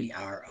 bury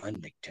our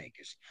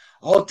undertakers.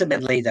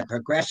 Ultimately, the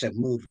progressive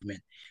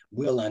movement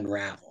will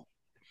unravel.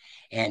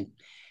 And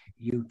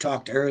you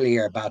talked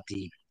earlier about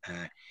the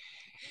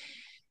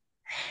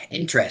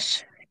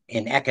interest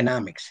in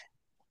economics.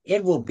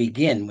 It will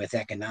begin with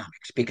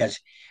economics because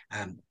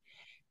um,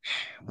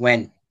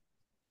 when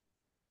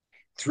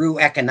through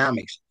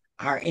economics,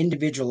 our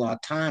individual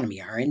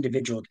autonomy, our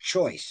individual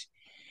choice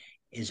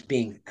is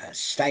being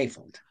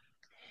stifled,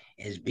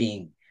 is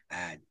being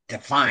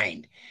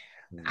defined.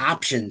 Hmm.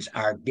 Options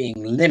are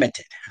being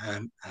limited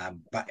uh,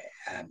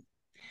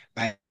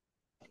 by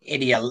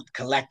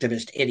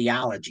collectivist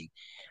ideology.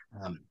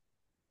 Um,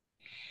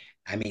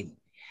 I mean,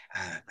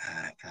 uh,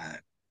 uh, uh,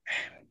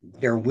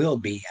 there will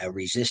be a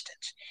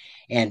resistance.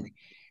 And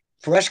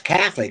for us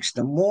Catholics,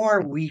 the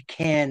more we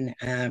can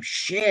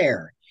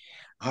share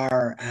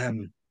our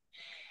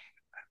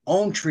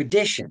own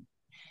tradition,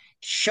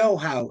 show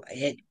how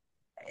it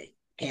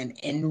can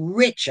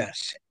enrich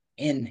us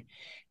in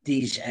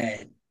these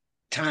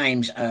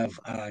times of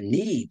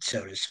need,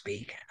 so to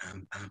speak,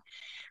 um,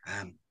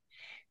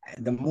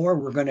 the more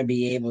we're going to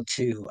be able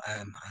to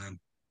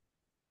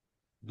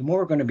the more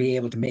we're going to be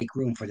able to make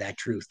room for that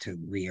truth to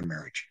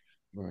reemerge.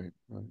 Right,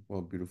 right.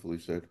 Well, beautifully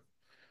said.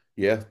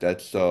 Yeah,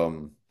 that's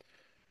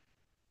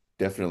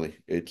definitely.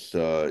 It's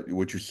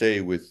what you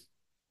say with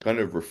kind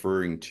of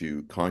referring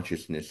to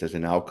consciousness as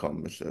an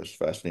outcome is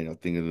fascinating. I'm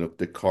thinking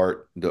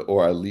of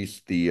or at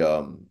least the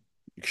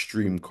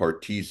extreme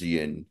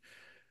Cartesian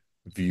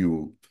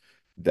view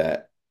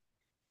that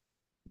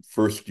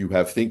first you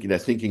have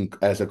thinking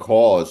as a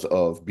cause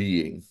of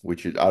being,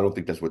 which is I don't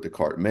think that's what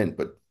Descartes meant,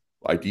 but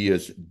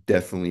ideas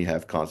definitely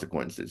have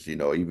consequences.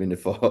 Even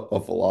if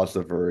a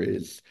philosopher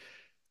is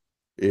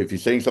if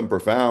he's saying something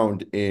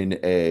profound in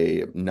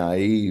a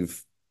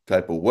naive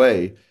type of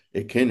way,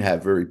 it can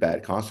have very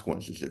bad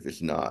consequences if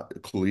it's not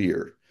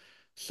clear.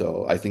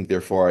 So I think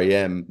therefore I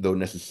am, though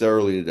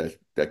necessarily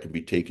that can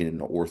be taken in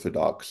an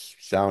orthodox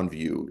sound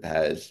view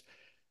as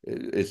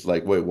it's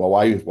like, wait, well,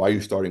 why are you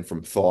starting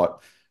from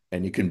thought?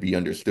 And it can be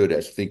understood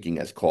as thinking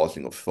as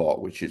causing of thought,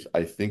 which is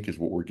I think is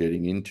what we're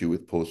getting into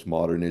with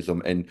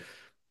postmodernism. And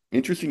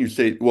interesting you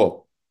say,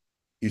 well,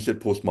 you said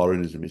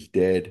postmodernism is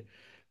dead.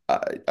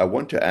 I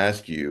want to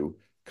ask you,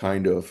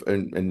 kind of,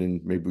 and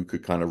then maybe we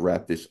could kind of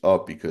wrap this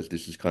up because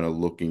this is kind of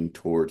looking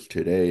towards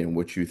today and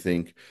what you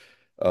think.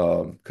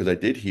 Because I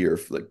did hear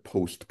like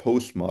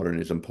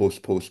postmodernism,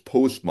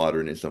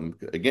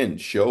 postmodernism, again,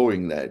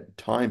 showing that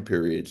time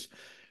periods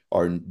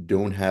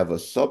don't have a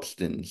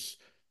substance,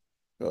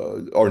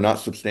 are not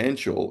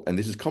substantial, and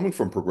this is coming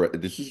from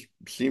This is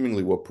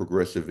seemingly what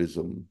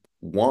progressivism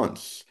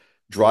wants: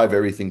 drive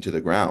everything to the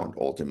ground,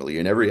 ultimately,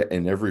 in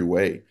every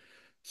way.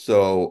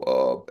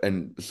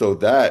 And so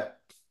that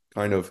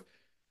kind of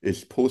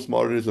is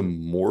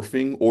postmodernism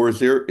morphing, or is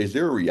there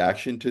a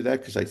reaction to that?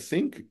 Because I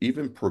think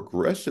even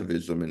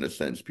progressivism, in a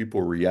sense,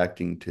 people are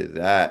reacting to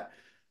that,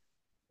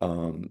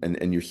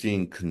 and you're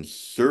seeing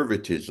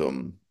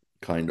conservatism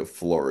kind of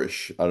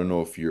flourish. I don't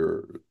know if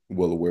you're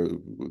well aware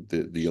of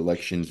the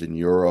elections in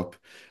Europe,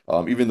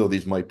 even though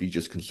these might be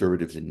just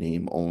conservatives in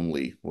name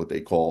only, what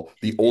they call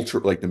the ultra,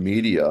 like the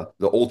media,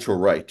 the ultra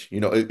right.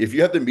 If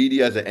you have the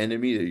media as an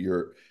enemy,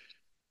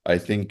 I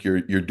think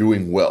you're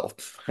doing well,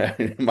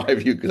 in my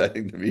view, because I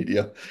think the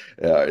media,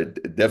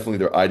 definitely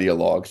they're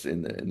ideologues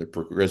in the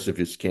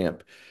progressivist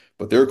camp,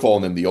 but they're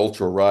calling them the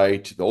ultra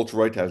right. The ultra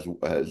right has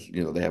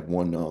they have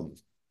won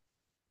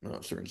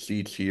certain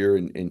seats here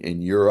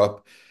in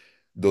Europe,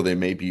 though they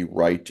may be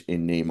right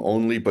in name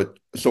only. But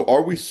so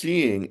are we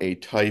seeing a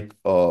type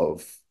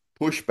of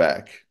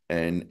pushback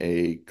and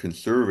a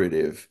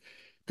conservative?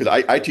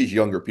 Because I teach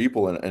younger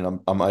people, and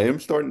I am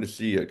starting to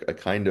see a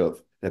kind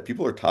of that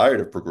people are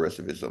tired of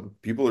progressivism.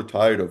 People are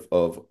tired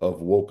of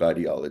woke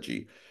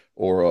ideology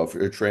or of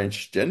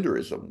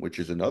transgenderism, which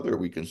is another,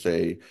 we can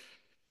say,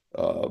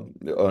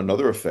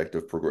 another effect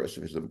of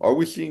progressivism. Are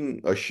we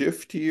seeing a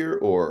shift here,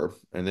 or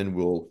and then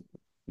we'll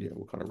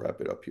kind of wrap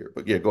it up here.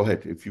 But yeah, go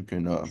ahead if you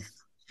can. What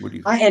do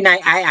you think? And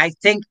I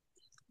think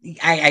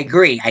I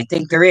agree. I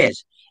think there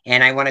is,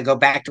 and I want to go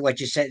back to what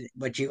you said,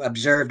 what you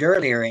observed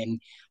earlier,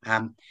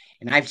 um,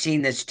 and I've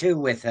seen this too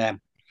with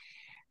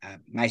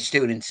my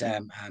students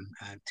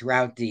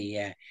throughout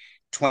the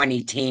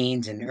 20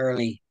 teens and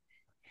early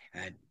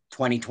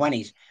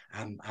 2020s.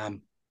 Um,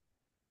 um,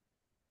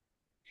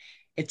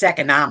 it's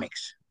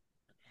economics.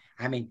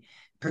 I mean,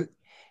 per,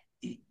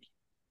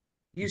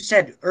 you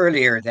said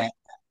earlier that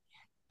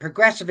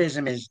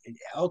progressivism is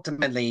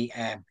ultimately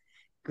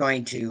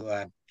going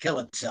to kill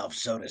itself,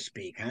 so to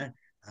speak, huh?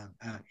 Uh,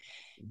 uh,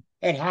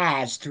 it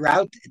has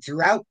throughout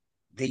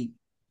the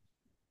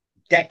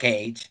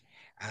decades.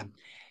 Um,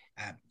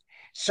 uh,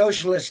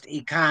 Socialist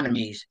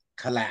economies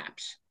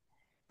collapse.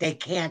 They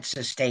can't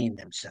sustain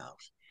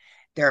themselves.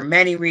 There are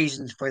many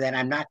reasons for that.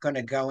 I'm not going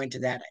to go into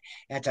that.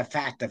 That's a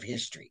fact of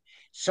history.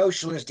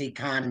 Socialist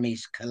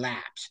economies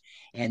collapse,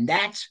 and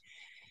that's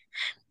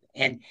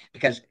and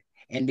because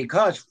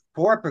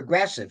for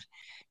progressives,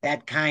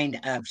 that kind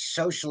of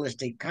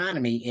socialist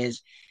economy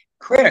is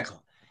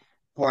critical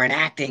for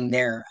enacting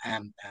their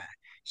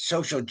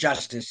social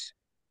justice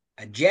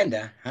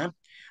agenda. Huh?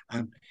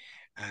 Um,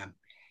 um,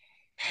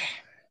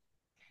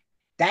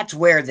 that's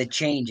where the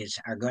changes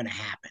are going to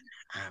happen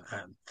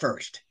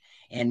first.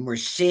 And we're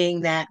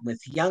seeing that with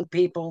young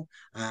people.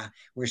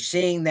 We're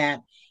seeing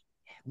that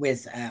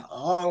with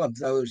all of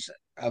those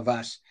of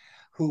us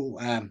who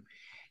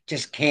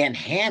just can't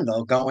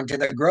handle going to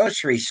the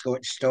grocery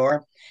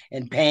store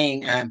and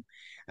paying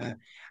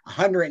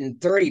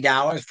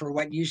 $130 for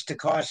what used to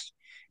cost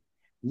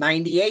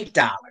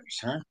 $98.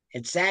 Huh?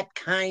 It's that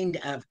kind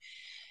of,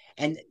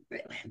 and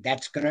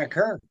that's going to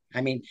occur. I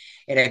mean,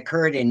 it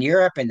occurred in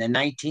Europe in the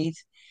 19th,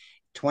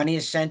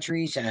 20th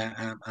centuries,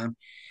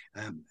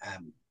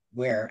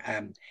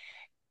 where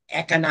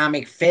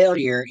economic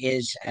failure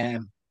is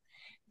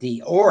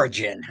the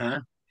origin, huh?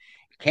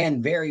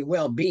 Can very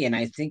well be. And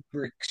I think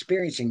we're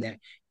experiencing that,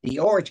 the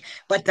origin.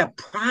 But the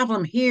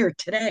problem here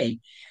today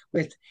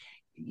with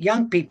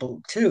young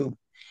people, too,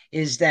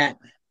 is that,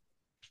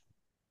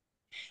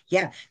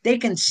 yeah, they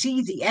can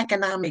see the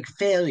economic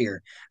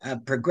failure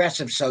of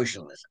progressive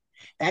socialism.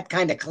 That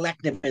kind of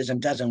collectivism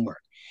doesn't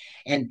work.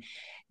 And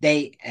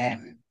they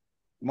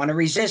want to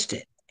resist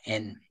it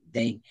and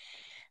they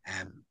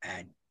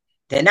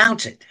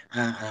denounce it.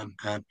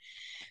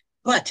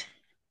 But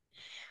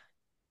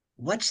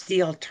what's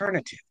the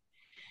alternative?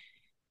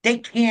 They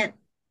can't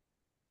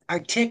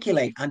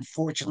articulate,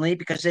 unfortunately,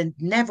 because they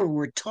never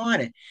were taught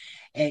it,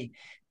 a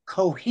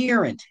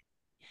coherent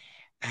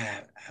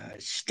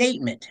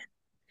statement,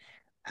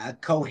 a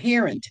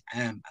coherent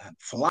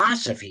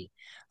philosophy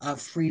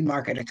of free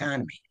market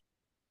economy.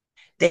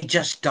 They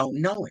just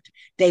don't know it.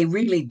 They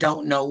really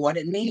don't know what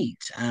it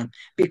means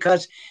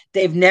because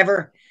they've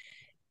never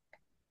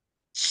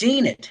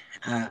seen it.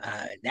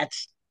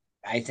 That's,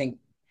 I think,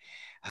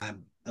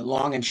 the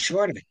long and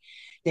short of it.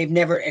 They've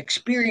never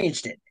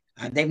experienced it.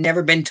 They've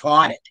never been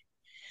taught it.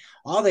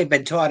 All they've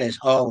been taught is,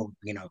 oh,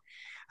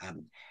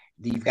 um,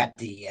 you've got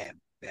the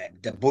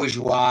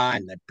bourgeois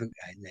and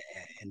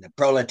the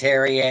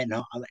proletariat and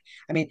all that.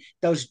 I mean,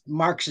 those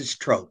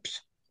Marxist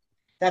tropes.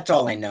 That's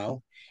all they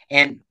know.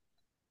 And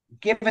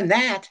given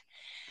that,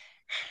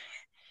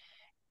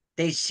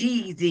 they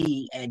see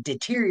the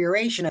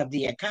deterioration of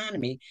the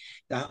economy,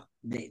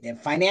 the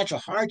financial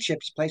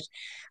hardships place,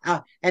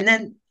 and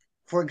then,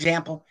 for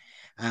example,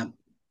 um,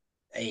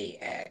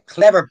 a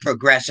clever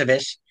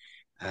progressivist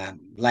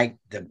like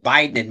the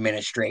Biden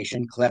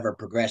administration, clever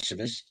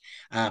progressivists,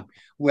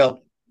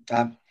 will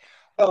um,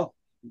 well,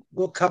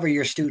 we'll cover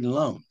your student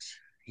loans.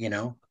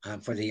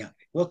 For the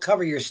we'll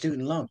cover your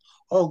student loan.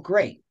 Oh,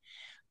 great.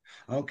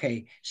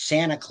 Okay,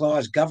 Santa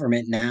Claus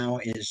government now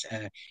is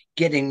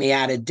getting me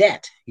out of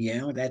debt.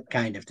 That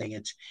kind of thing.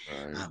 It's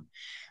Right. um,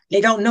 they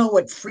don't know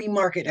what free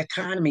market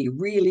economy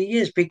really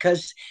is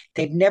because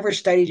they've never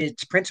studied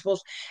its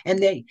principles, and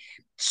they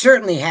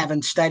certainly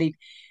haven't studied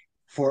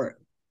for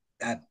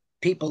uh,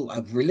 people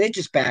of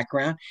religious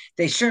background.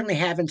 They certainly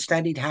haven't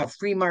studied how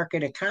free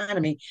market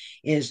economy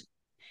is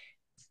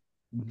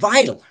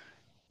vital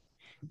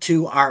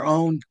to our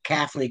own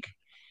Catholic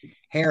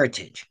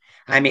heritage.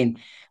 I mean,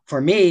 for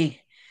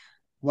me,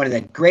 one of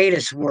the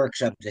greatest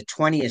works of the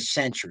 20th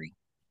century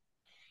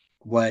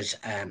was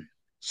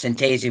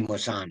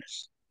Centesimus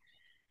Annus.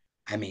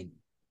 I mean,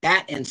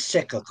 that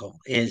encyclical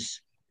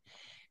is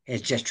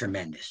just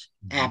tremendous,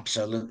 Mhm.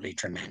 absolutely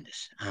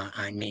tremendous.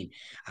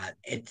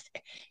 It's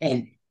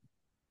and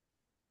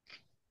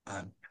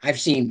I've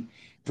seen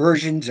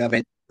versions of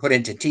it put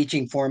into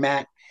teaching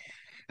format.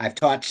 I've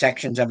taught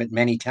sections of it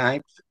many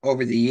times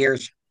over the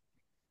years.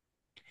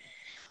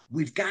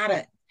 We've got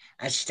to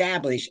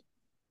establish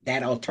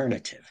that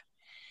alternative.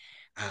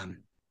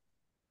 Um,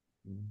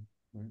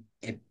 Mhm.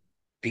 it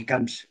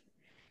becomes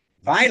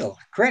vital,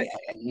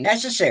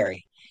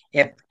 necessary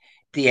if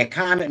the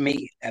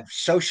economy of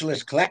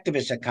socialist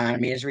collectivist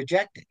economy is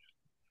rejected.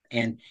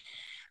 And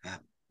uh,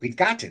 we've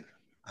got to.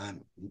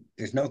 Um,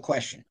 there's no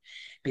question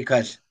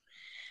because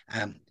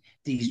um,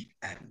 these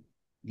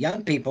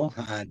young people,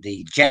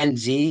 the Gen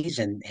Zs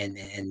and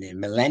the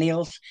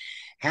millennials,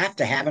 have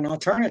to have an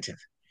alternative.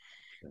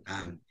 That's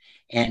right. Um,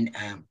 and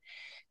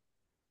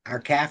our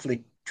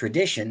Catholic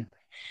tradition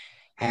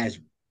has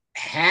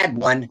had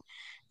one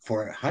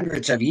for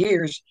hundreds of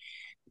years.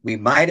 We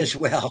might as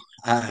well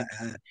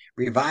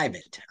revive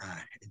it.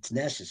 It's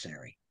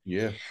necessary.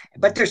 Yeah.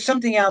 But there's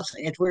something else.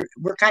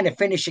 We're kind of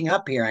finishing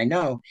up here. I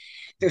know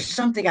there's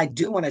something I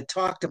do want to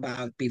talk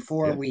about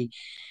before Yeah. we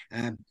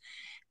um,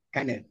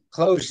 kind of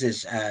close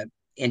this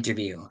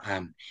interview,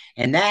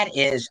 and that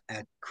is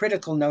a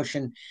critical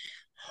notion,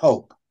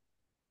 hope.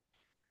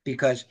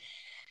 Because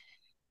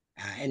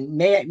and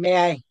may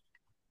I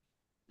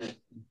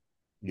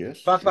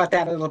Yes. talk Sure. about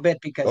that a little bit Oh,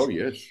 because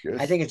yes. I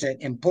Yes. think it's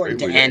Great important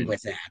to way to end end.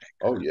 with that.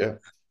 Oh, yeah.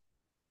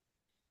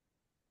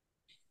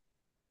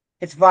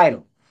 It's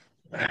vital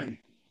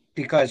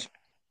because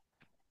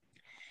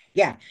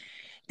yeah,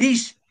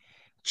 these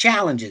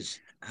challenges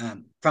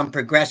from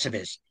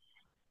progressivists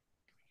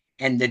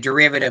and the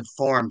derivative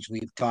forms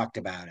we've talked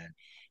about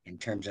in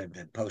terms of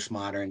the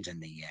postmoderns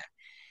and the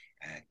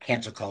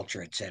cancel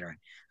culture, etc.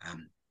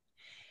 Um,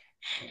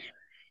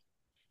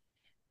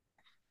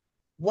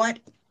 what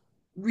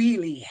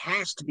really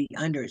has to be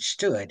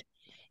understood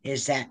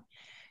is that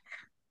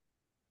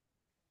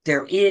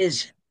there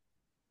is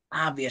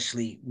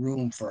obviously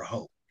room for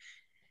hope.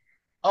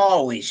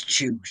 Always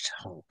choose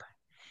hope.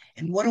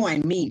 And what do I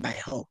mean by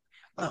hope?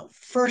 Well,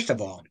 first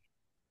of all,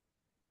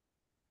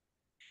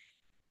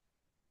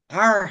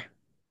 our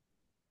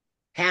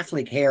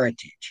Catholic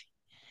heritage,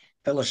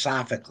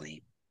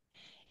 philosophically,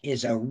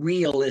 is a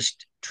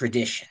realist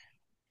tradition.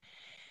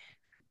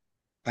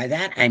 By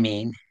that, I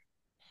mean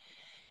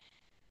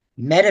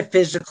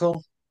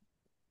metaphysical,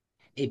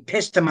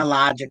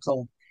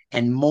 epistemological,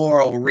 and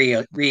moral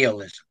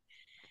realism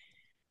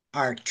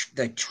are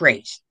the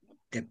traits,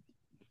 the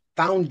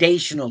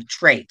foundational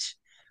traits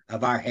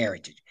of our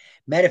heritage.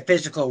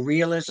 Metaphysical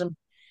realism,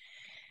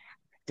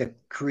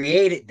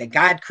 the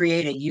God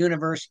created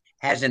universe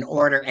has an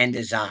order and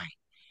design.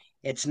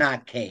 It's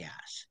not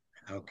chaos.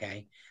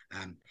 Okay.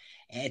 Um,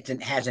 it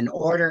has an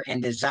order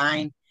and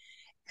design,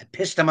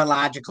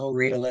 epistemological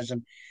realism,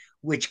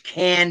 which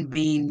can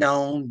be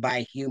known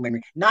by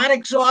not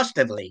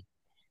exhaustively,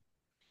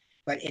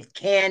 but it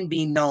can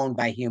be known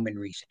by human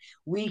reason.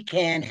 We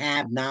can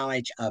have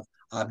knowledge of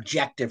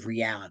objective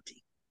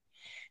reality,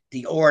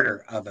 the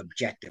order of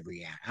objective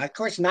reality. Of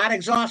course, not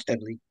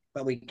exhaustively,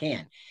 but we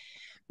can.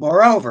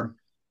 Moreover,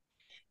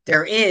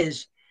 there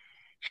is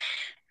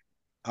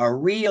a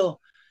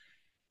real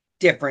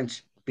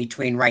difference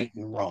between right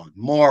and wrong,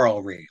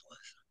 moral realism.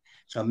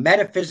 So,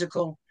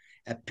 metaphysical,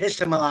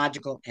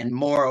 epistemological, and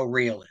moral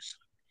realism.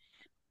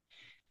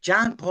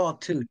 John Paul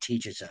II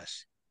teaches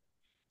us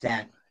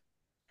that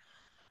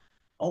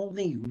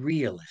only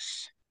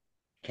realists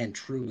can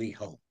truly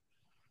hope.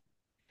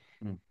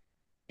 Mm.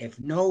 If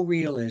no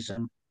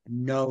realism,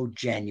 no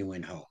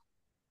genuine hope.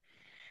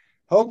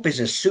 Hope is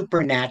a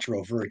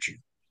supernatural virtue,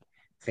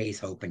 faith,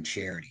 hope, and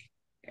charity,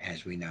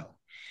 as we know.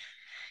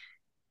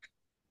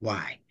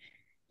 Why?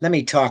 Let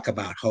me talk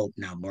about hope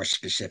now more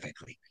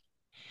specifically.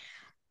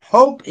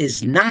 Hope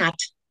is not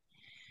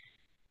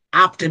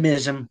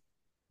optimism,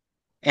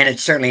 and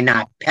it's certainly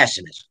not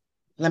pessimism.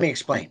 Let me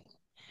explain.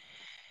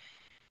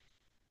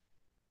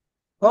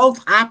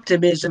 Both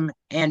optimism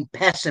and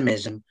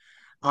pessimism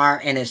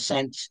are, in a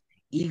sense,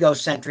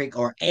 egocentric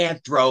or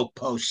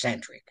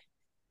anthropocentric,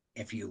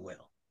 if you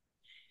will.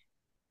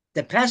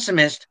 The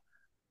pessimist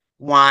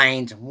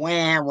whines,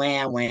 wah,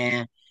 wah,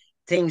 wah.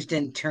 Things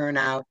didn't turn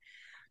out.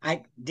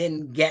 I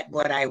didn't get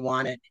what I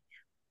wanted.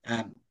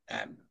 Um,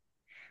 um,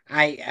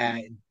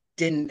 I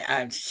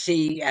didn't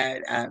see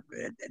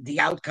the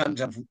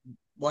outcomes of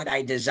what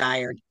I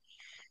desired.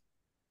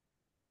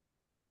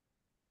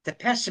 The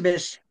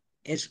pessimist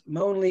is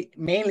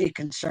mainly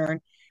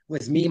concerned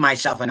with me,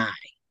 myself, and I.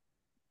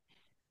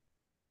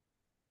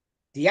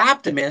 The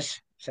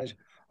optimist says,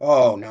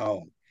 "Oh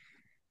no,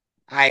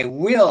 I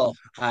will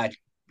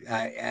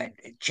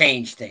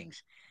change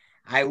things.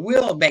 I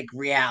will make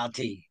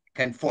reality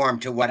conform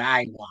to what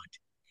I want.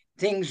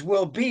 Things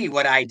will be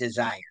what I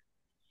desire."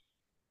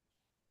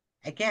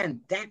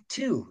 Again, that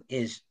too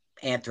is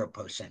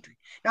anthropocentric.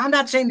 Now, I'm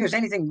not saying there's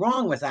anything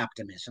wrong with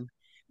optimism,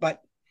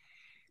 but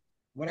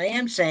what I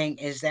am saying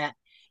is that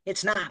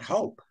it's not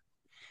hope.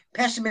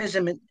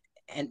 Pessimism,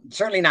 and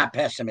certainly not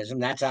pessimism,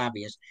 that's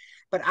obvious,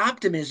 but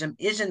optimism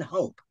isn't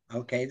hope.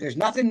 Okay, there's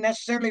nothing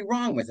necessarily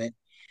wrong with it,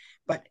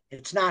 but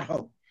it's not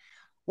hope.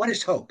 What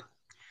is hope?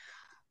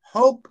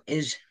 Hope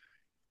is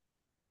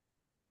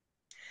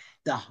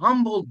the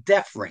humble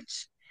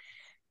deference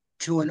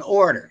to an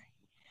order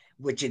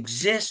which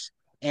exists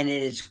and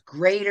it is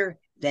greater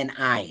than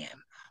I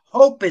am.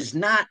 Hope is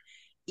not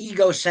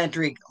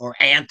egocentric or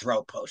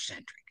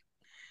anthropocentric.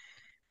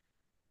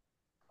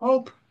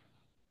 Hope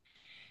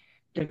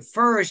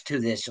defers to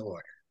this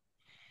order.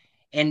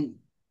 And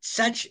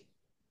such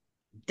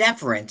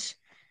deference,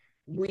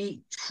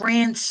 we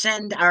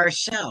transcend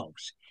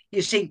ourselves.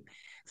 You see,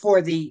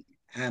 for the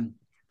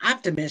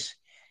optimist,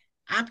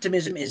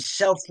 optimism is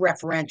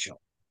self-referential.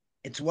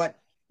 It's what,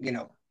 you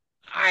know,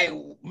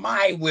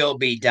 my will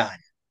be done.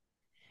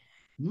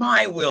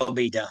 My will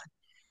be done.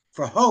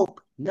 For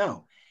hope,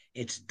 no,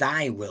 it's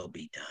thy will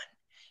be done.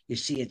 You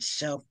see,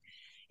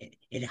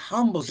 it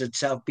humbles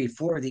itself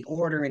before the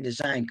order and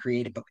design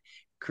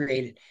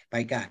created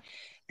by God.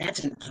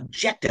 That's an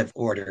objective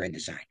order and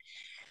design.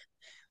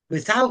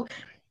 Without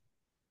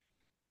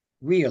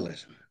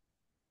realism,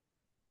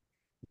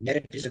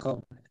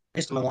 metaphysical,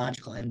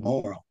 epistemological, and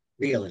moral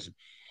realism,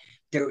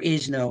 there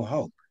is no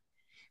hope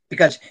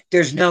because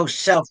there's no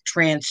self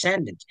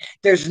transcendence.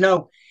 There's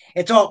no,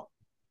 it's all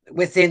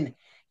within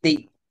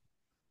the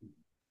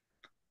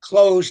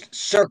closed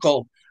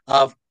circle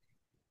of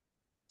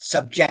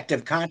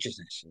subjective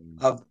consciousness,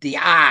 of the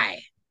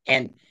I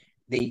and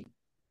the,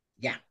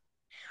 yeah,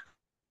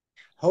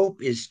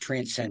 hope is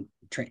transcend.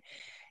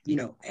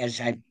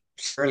 As I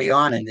early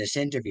on in this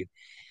interview,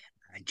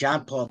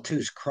 John Paul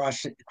II's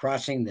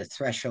crossing the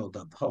threshold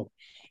of hope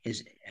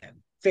is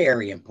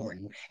very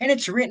important, and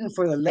it's written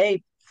for the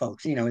lay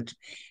folks.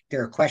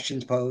 There are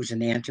questions posed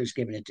and answers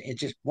given. It's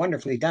just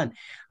wonderfully done.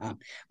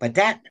 But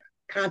that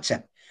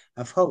concept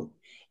of hope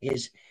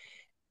is,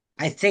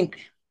 I think,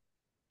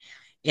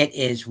 it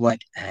is what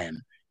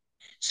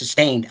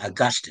sustained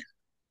Augustine.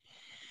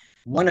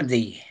 One of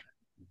the,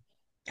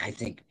 I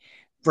think,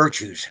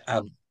 virtues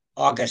of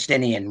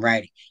Augustinian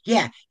writing.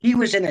 Yeah, he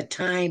was in a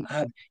time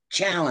of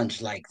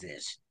challenge like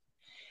this.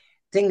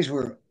 Things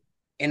were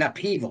in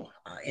upheaval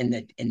in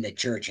the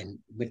church and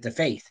with the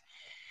faith,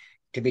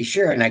 to be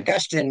sure. And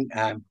Augustine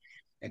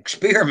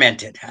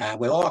experimented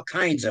with all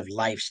kinds of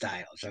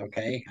lifestyles.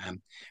 Okay,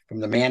 from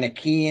the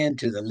Manichaean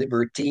to the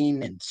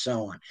Libertine and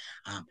so on.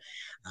 Um,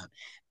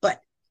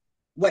 but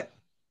what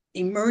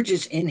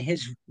emerges in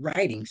his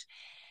writings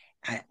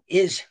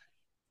is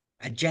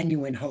a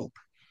genuine hope,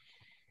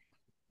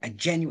 a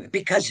genuine,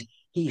 because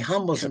he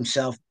humbles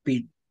himself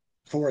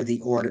before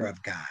the order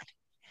of God.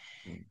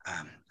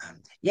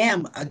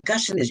 Yeah,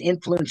 Augustine is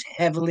influenced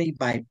heavily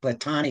by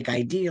Platonic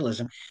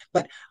idealism,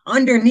 but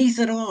underneath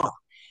it all,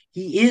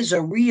 he is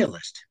a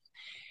realist.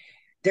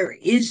 There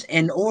is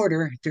an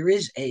order, there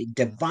is a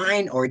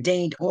divine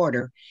ordained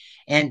order,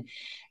 and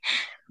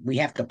we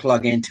have to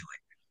plug into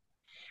it.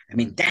 I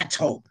mean, that's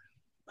hope.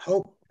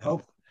 Hope,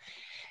 hope.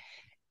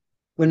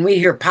 When we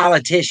hear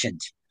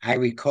politicians, I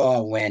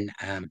recall when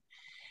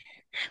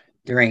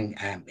during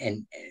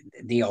in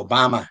the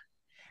Obama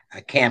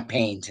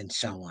campaigns and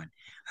so on.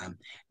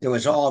 There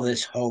was all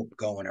this hope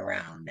going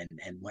around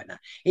and whatnot.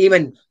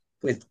 Even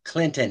with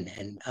Clinton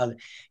and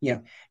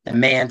the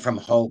man from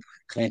Hope,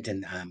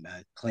 Clinton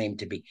claimed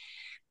to be.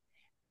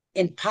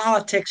 In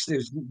politics,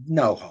 there's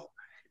no hope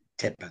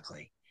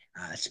typically,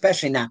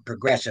 especially not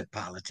progressive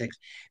politics,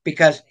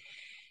 because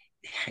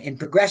in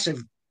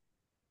progressive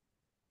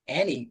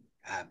any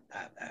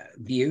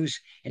views,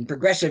 in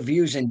progressive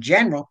views in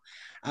general,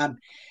 um,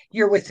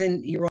 you're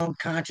within your own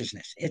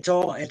consciousness. It's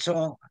all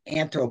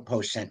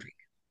anthropocentric.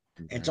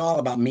 It's all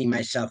about me,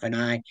 myself, and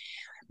I.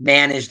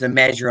 Man is the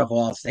measure of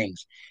all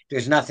things.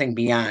 There's nothing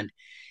beyond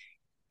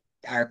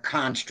our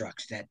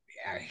constructs that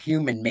are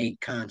human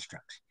made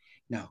constructs.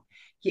 No,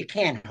 you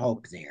can't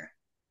hope there.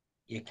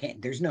 You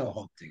can't, there's no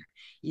hope there.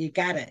 You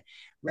got to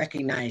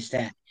recognize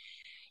that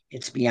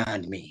it's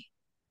beyond me.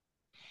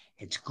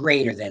 It's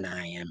greater than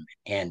I am.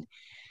 And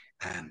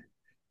um,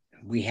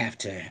 we have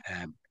to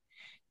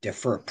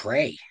defer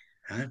prey,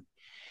 huh?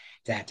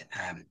 That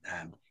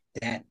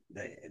that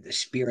the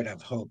spirit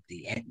of hope,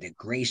 the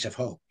grace of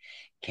hope,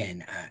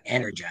 can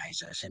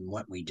energize us in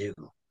what we do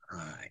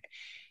uh,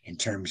 in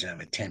terms of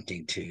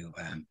attempting to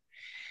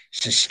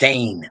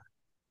sustain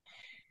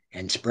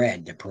and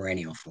spread the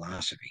perennial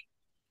philosophy.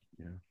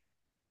 Yeah.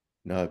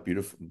 No,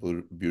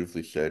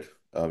 beautifully said.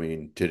 I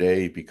mean,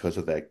 today, because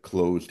of that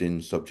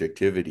closed-in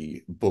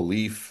subjectivity,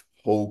 belief,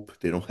 hope,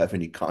 they don't have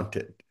any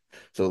content.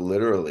 So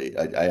literally,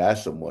 I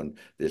asked someone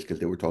this because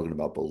they were talking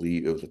about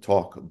believe. It was a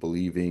talk,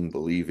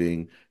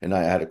 believing, and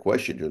I had a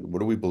question. What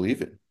do we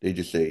believe in? They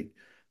just say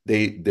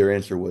their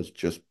answer was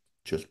just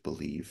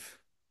believe.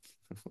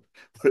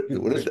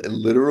 What is that? It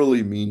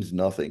literally means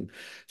nothing.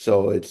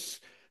 So it's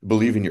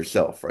believe in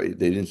yourself, right?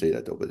 They didn't say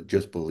that though, but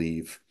just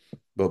believe.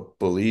 But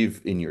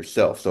believe in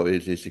yourself. So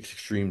it's this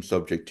extreme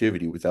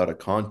subjectivity without a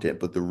content,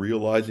 but the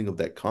realizing of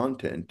that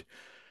content,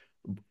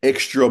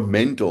 extra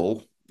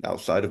mental,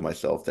 outside of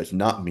myself, that's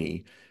not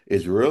me,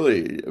 is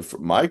really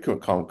my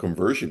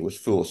conversion was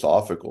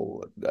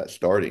philosophical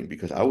starting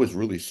because I was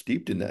really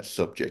steeped in that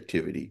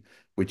subjectivity,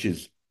 which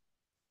is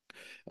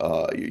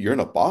you're in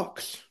a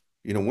box.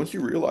 Once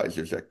you realize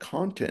there's that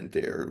content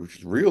there, which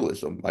is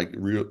realism, like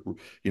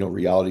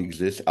reality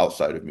exists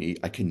outside of me,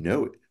 I can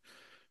know it,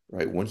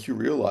 right? Once you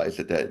realize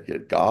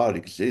that God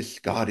exists,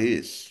 God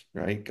is,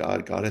 right?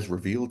 God has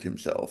revealed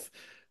himself,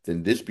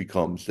 then this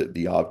becomes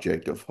the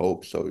object of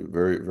hope. So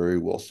very, very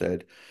well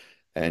said.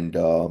 And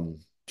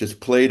just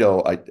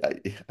Plato, I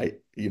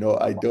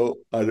don't,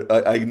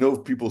 I know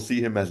people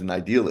see him as an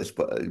idealist,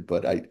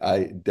 but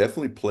I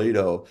definitely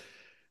Plato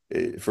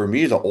for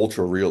me is an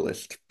ultra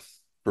realist.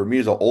 For me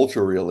is an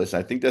ultra realist.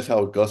 I think that's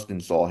how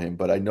Augustine saw him,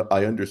 but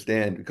I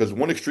understand because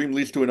one extreme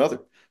leads to another.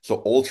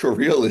 So ultra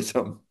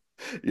realism,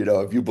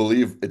 if you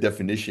believe the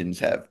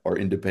definitions are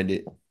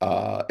independent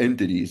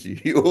entities,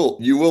 you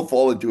will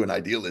fall into an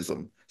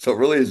idealism. So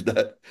really is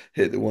that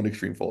hey, the one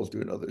extreme falls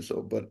to another.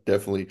 So, but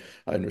definitely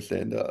I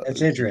understand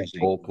That's interesting.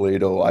 whole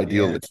Plato Yeah.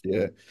 idealist,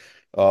 yeah.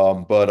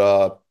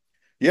 But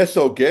yeah,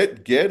 so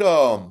get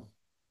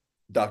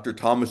Dr.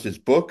 Thomas's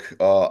book.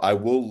 I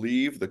will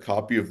leave the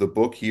copy of the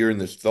book here in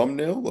this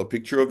thumbnail, a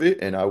picture of it,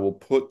 and I will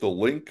put the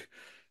link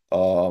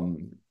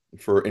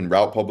for in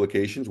Route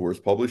Publications where it's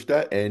published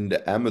at, and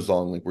the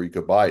Amazon link where you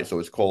could buy it. So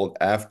it's called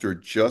After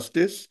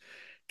Justice: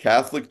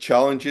 Catholic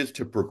Challenges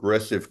to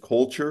Progressive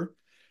Culture,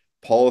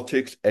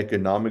 Politics,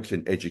 Economics,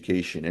 and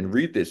Education. And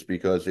read this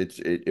because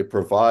it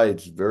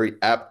provides very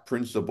apt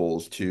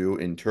principles to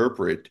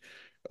interpret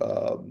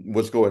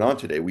what's going on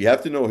today. We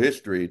have to know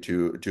history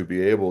to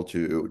be able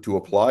to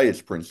apply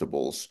its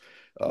principles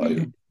uh,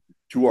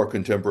 to our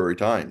contemporary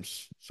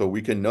times, so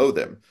we can know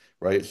them,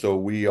 right? So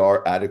we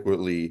are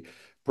adequately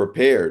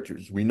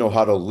prepared. We know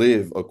how to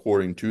live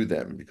according to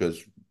them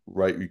because,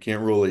 right, you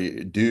can't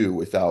really do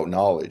without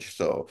knowledge.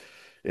 So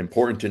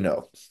important to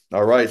know.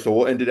 All right, so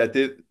we'll end it at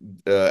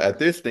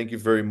this. Thank you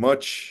very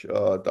much,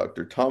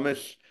 Dr.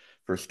 Thomas,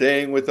 for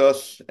staying with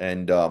us,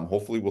 and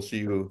hopefully we'll see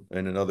you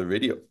in another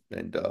video.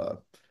 And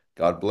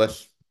God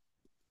bless.